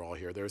leaders were all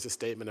here, there was a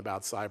statement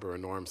about cyber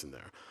and norms in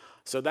there.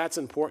 So that's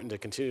important to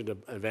continue to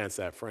advance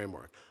that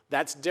framework.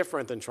 That's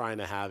different than trying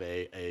to have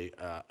a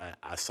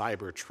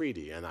cyber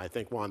treaty. And I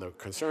think one of the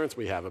concerns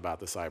we have about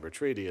the cyber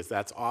treaty is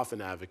that's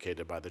often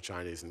advocated by the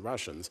Chinese and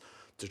Russians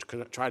to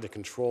try to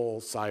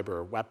control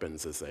cyber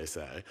weapons, as they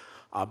say.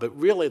 But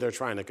really they're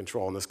trying to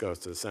control, and this goes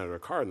to Senator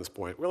Cardin's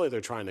point, really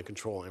they're trying to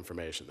control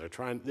information.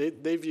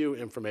 They view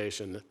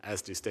information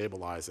as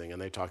destabilizing,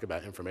 and they talk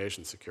about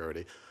information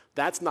security.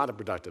 That's not a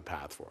productive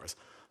path for us.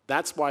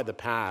 That's why the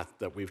path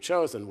that we've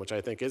chosen, which I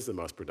think is the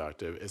most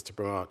productive, is to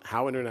promote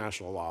how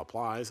international law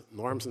applies,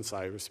 norms in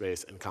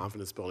cyberspace, and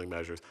confidence-building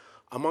measures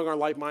among our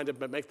like-minded,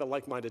 but make the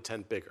like-minded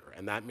tent bigger.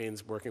 And that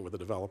means working with the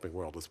developing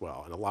world as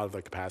well. And a lot of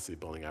the capacity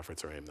building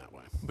efforts are aimed that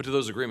way. But to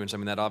those agreements, I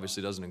mean, that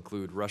obviously doesn't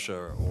include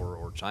Russia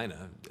or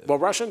China. Well,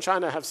 Russia and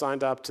China have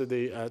signed up to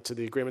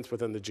the agreements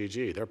within the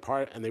GG. They're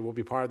part, and they will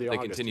be part of the They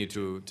August. continue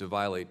to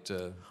violate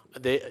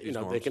They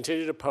norms.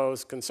 continue to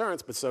pose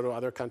concerns, but so do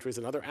other countries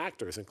and other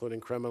actors, including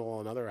criminal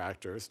and other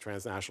actors,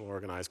 transnational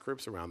organized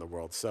groups around the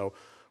world. So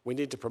we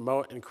need to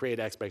promote and create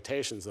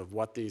expectations of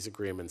what these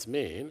agreements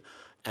mean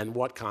and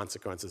what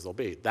consequences will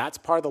be. That's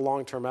part of the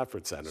long-term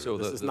effort, Senator. So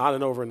this is not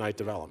an overnight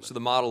development. So the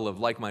model of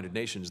like-minded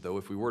nations, though,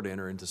 if we were to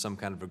enter into some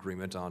kind of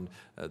agreement on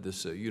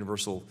this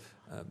universal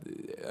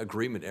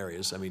agreement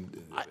areas, I mean,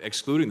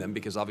 excluding them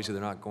because obviously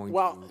they're not going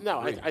Well, to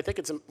no, agree. I think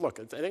it's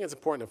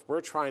important if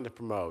we're trying to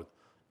promote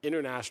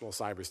international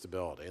cyber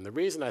stability. And the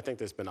reason I think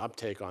there's been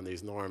uptake on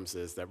these norms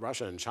is that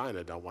Russia and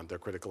China don't want their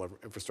critical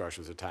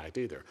infrastructures attacked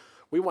either.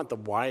 We want the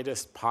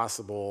widest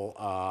possible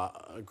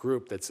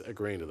group that's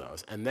agreeing to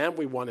those. And then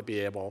we want to be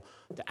able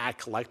to act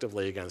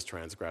collectively against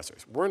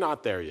transgressors. We're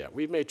not there yet.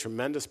 We've made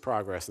tremendous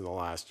progress in the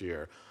last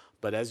year.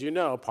 But as you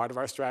know, part of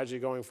our strategy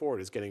going forward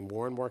is getting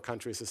more and more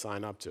countries to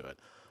sign up to it.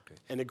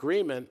 An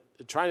agreement,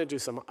 trying to do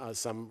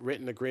some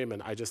written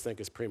agreement, I just think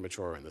is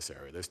premature in this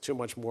area. There's too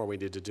much more we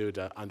need to do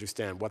to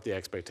understand what the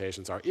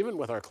expectations are, even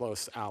with our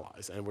close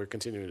allies, and we're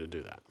continuing to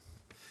do that.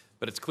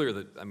 But it's clear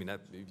that, I mean,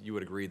 you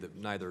would agree that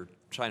neither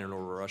China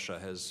nor Russia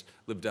has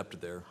lived up to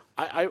their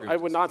I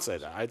would not say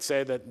that. I'd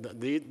say that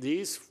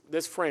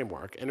this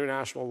framework,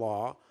 international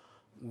law,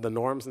 the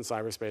norms in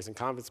cyberspace and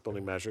confidence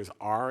building measures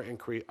are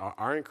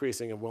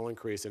increasing and will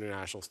increase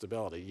international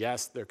stability.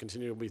 Yes, there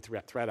continue to be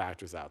threat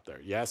actors out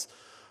there. Yes,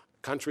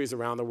 countries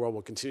around the world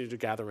will continue to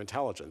gather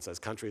intelligence, as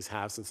countries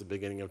have since the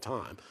beginning of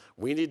time.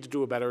 We need to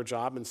do a better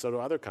job, and so do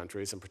other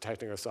countries, in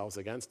protecting ourselves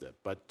against it.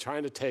 But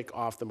trying to take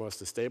off the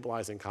most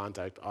destabilizing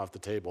contact off the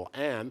table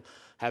and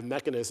have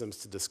mechanisms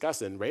to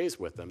discuss it and raise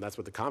with them, that's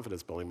what the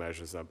confidence building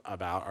measures are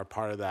about, are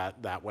part of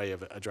that way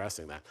of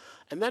addressing that.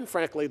 And then,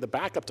 frankly, the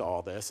backup to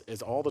all this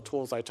is all the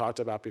tools I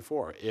talked about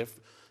before.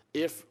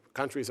 If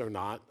countries are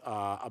not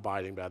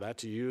abiding by that,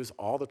 to use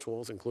all the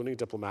tools, including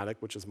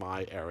diplomatic, which is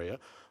my area,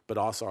 but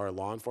also our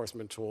law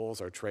enforcement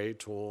tools, our trade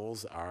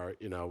tools, our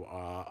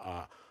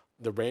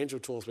the range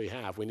of tools we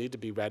have. We need to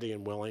be ready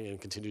and willing and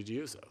continue to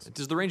use those.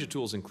 Does the range of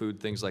tools include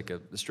things like a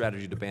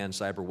strategy to ban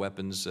cyber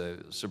weapons,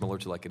 similar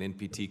to like an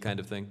NPT kind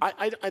of thing?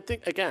 I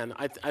think, again,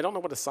 I don't know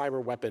what a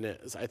cyber weapon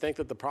is. I think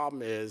that the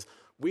problem is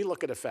we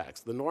look at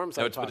effects. The norms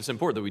No, but it's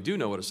important that we do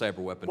know what a cyber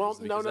weapon is,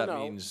 because that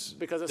means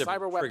because a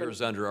different cyber weapon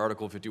triggers under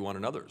Article 51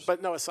 and others.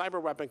 But no, a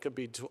cyber weapon can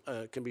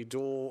be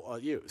dual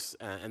use,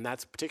 and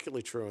that's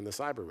particularly true in the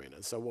cyber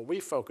arena. So what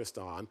we focused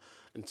on,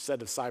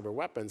 instead of cyber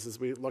weapons, is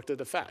we looked at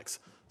effects.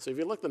 So if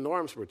you look at the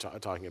norms we're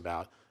talking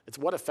about, it's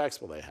what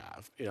effects will they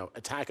have?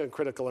 Attack on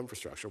critical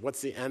infrastructure. What's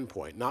the end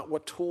point? Not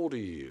what tool do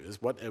you use,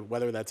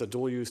 whether that's a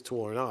dual-use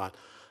tool or not.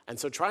 And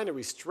so trying to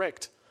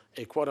restrict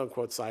a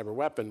quote-unquote cyber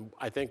weapon,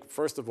 I think,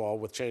 first of all,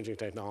 with changing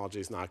technology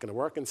is not going to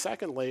work. And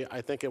secondly,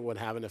 I think it would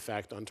have an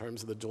effect on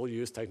terms of the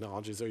dual-use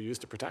technologies that are used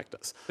to protect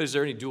us. But is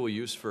there any dual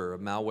use for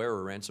malware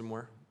or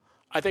ransomware?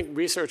 I think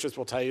researchers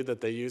will tell you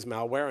that they use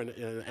malware and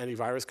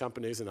antivirus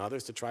companies and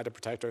others to try to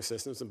protect our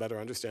systems and better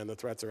understand the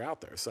threats are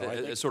out there. So I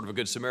think, It's sort of a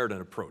good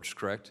Samaritan approach,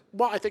 correct?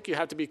 well, I think you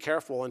have to be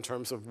careful in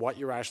terms of what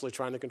you're actually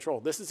trying to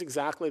control. This is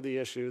exactly the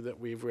issue that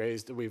we've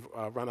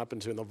run up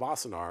into in the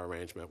Wassenaar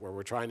arrangement, where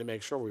we're trying to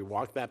make sure we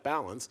walk that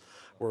balance,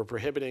 where we're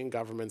prohibiting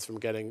governments from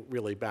getting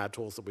really bad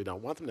tools that we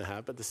don't want them to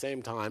have, but at the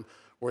same time,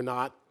 we're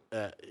not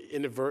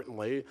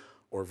inadvertently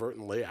or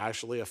overtly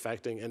actually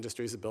affecting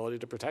industry's ability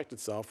to protect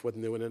itself with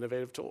new and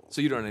innovative tools.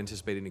 So you don't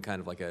anticipate any kind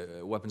of like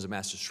a weapons of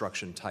mass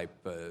destruction type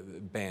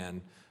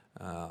ban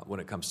when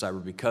it comes to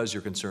cyber, because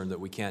you're concerned that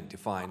we can't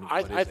define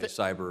what is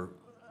a cyber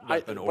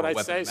weapon or what weapon I'd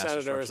of say, mass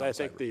Senator, is destruction I on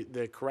think cyber.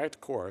 the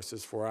correct course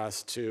is for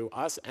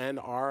us and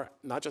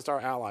not just our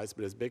allies,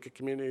 but as big a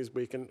community as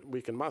we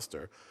can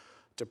muster,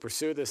 to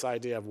pursue this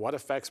idea of what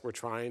effects we're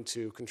trying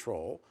to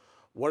control.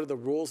 What are the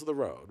rules of the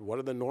road? What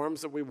are the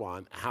norms that we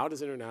want? How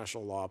does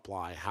international law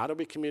apply? How do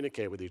we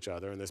communicate with each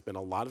other? And there's been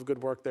a lot of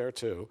good work there,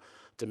 too,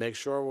 to make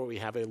sure we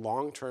have a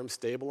long-term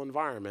stable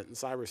environment in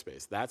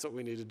cyberspace. That's what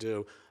we need to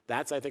do.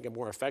 That's, I think, a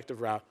more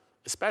effective route,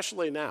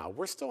 especially now.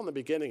 We're still in the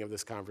beginning of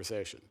this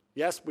conversation.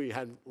 Yes, we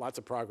had lots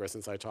of progress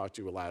since I talked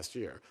to you last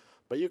year.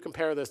 But you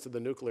compare this to the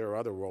nuclear or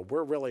other world,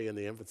 we're really in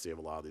the infancy of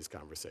a lot of these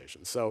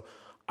conversations. So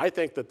I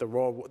think that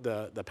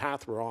the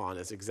path we're on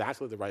is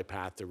exactly the right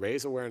path to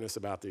raise awareness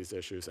about these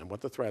issues and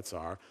what the threats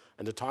are,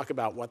 and to talk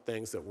about what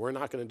things that we're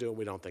not going to do and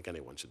we don't think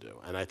anyone should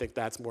do. And I think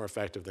that's more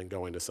effective than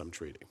going to some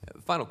treaty.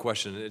 Final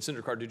question.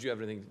 Senator Carter, did you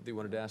have anything that you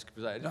wanted to ask?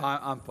 Because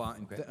I'm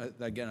fine.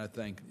 Again, I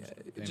think.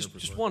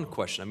 just one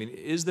question. I mean,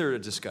 is there a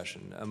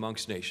discussion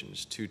amongst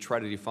nations to try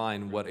to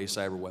define what a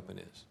cyber weapon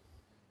is?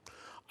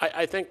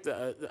 I think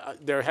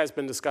there has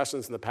been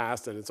discussions in the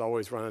past, and it's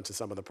always run into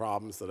some of the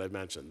problems that I've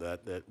mentioned,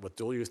 that with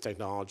dual-use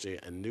technology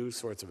and new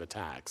sorts of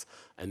attacks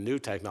and new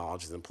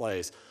technologies in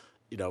place,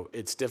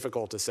 it's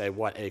difficult to say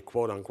what a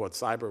quote-unquote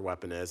cyber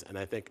weapon is, and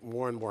I think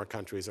more and more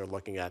countries are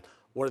looking at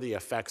what are the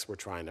effects we're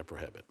trying to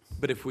prohibit.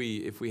 But if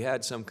we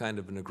had some kind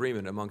of an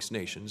agreement amongst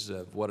nations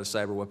of what a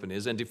cyber weapon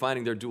is and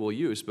defining their dual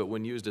use, but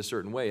when used a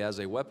certain way as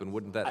a weapon,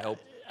 wouldn't that help?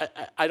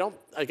 I don't,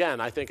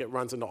 again, I think it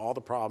runs into all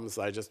the problems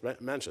I just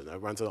mentioned.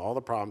 It runs into all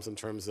the problems in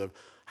terms of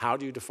how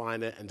do you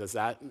define it, and does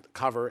that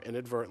cover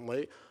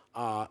inadvertently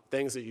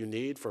things that you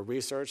need for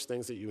research,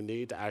 things that you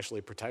need to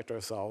actually protect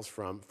ourselves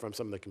from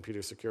some of the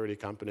computer security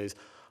companies.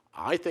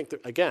 I think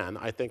that, again,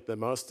 I think the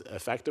most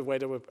effective way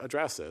to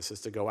address this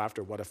is to go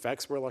after what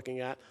effects we're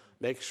looking at,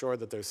 make sure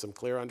that there's some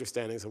clear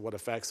understandings of what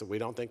effects that we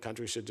don't think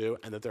countries should do,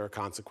 and that there are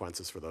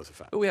consequences for those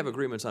effects. But we have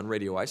agreements on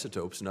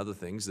radioisotopes and other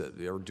things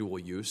that are dual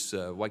use.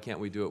 Why can't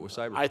we do it with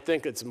cyber? I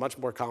think it's much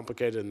more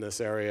complicated in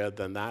this area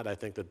than that. I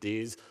think that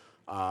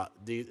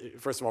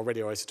first of all,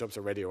 radioisotopes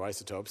are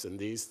radioisotopes, and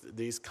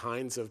these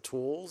kinds of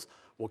tools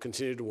will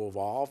continue to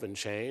evolve and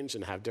change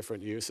and have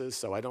different uses,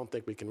 so I don't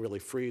think we can really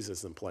freeze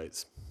this in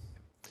place.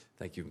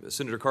 Thank you.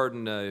 Senator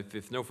Cardin,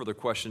 if no further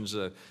questions,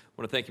 I want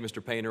to thank you,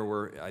 Mr.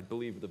 Painter, I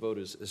believe the vote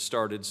is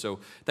started. So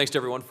thanks to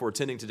everyone for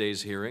attending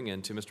today's hearing,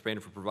 and to Mr. Painter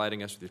for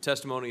providing us with your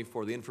testimony.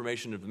 For the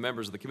information of the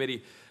members of the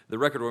committee, the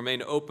record will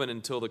remain open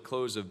until the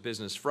close of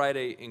business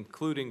Friday,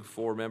 including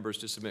for members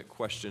to submit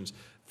questions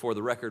for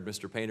the record.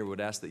 Mr. Painter would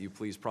ask that you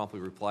please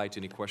promptly reply to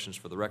any questions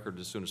for the record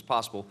as soon as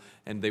possible,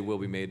 and they will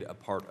be made a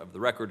part of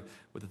the record.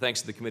 With the thanks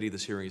to the committee,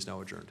 this hearing is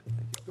now adjourned.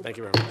 Thank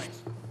you very much.